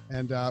matchup,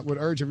 and would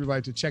urge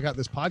everybody to check out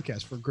this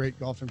podcast for great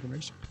golf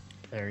information.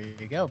 There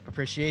you go.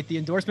 Appreciate the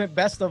endorsement.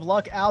 Best of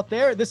luck out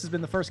there. This has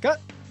been The First Cut,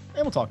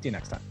 and we'll talk to you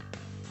next time.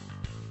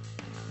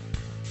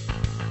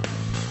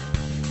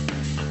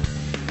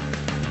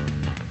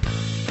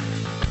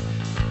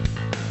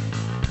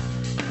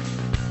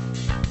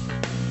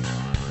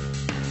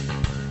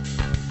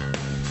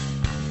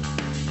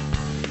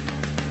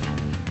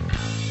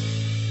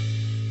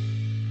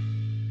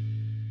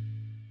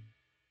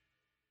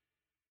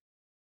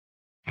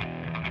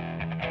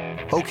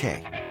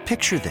 Okay,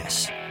 picture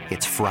this.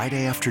 It's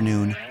Friday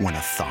afternoon when a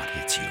thought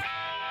hits you.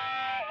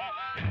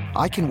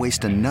 I can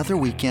waste another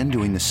weekend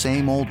doing the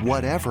same old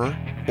whatever,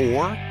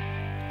 or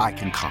I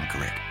can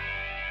conquer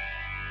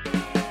it.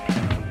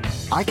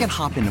 I can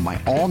hop into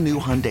my all-new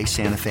Hyundai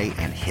Santa Fe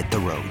and hit the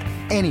road.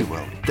 Any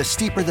road. The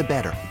steeper, the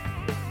better.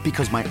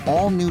 Because my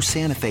all-new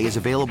Santa Fe is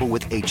available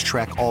with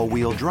H-Track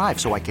all-wheel drive,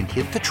 so I can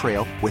hit the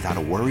trail without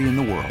a worry in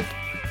the world.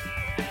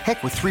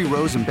 Heck, with 3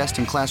 rows and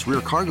best-in-class rear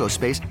cargo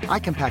space, I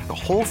can pack the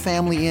whole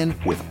family in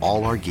with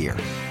all our gear.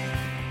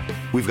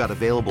 We've got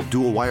available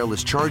dual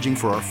wireless charging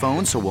for our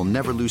phones, so we'll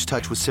never lose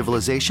touch with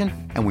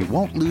civilization, and we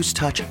won't lose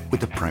touch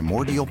with the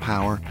primordial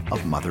power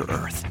of Mother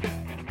Earth.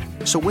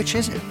 So which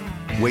is it?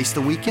 Waste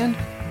the weekend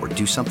or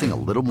do something a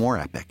little more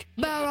epic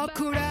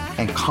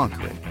and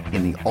conquer it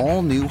in the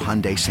all-new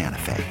Hyundai Santa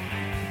Fe.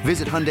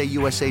 Visit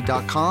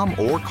HyundaiUSA.com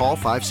or call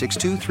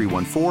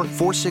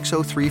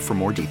 562-314-4603 for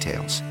more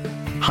details.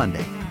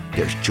 Hyundai,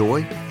 there's joy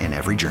in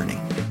every journey.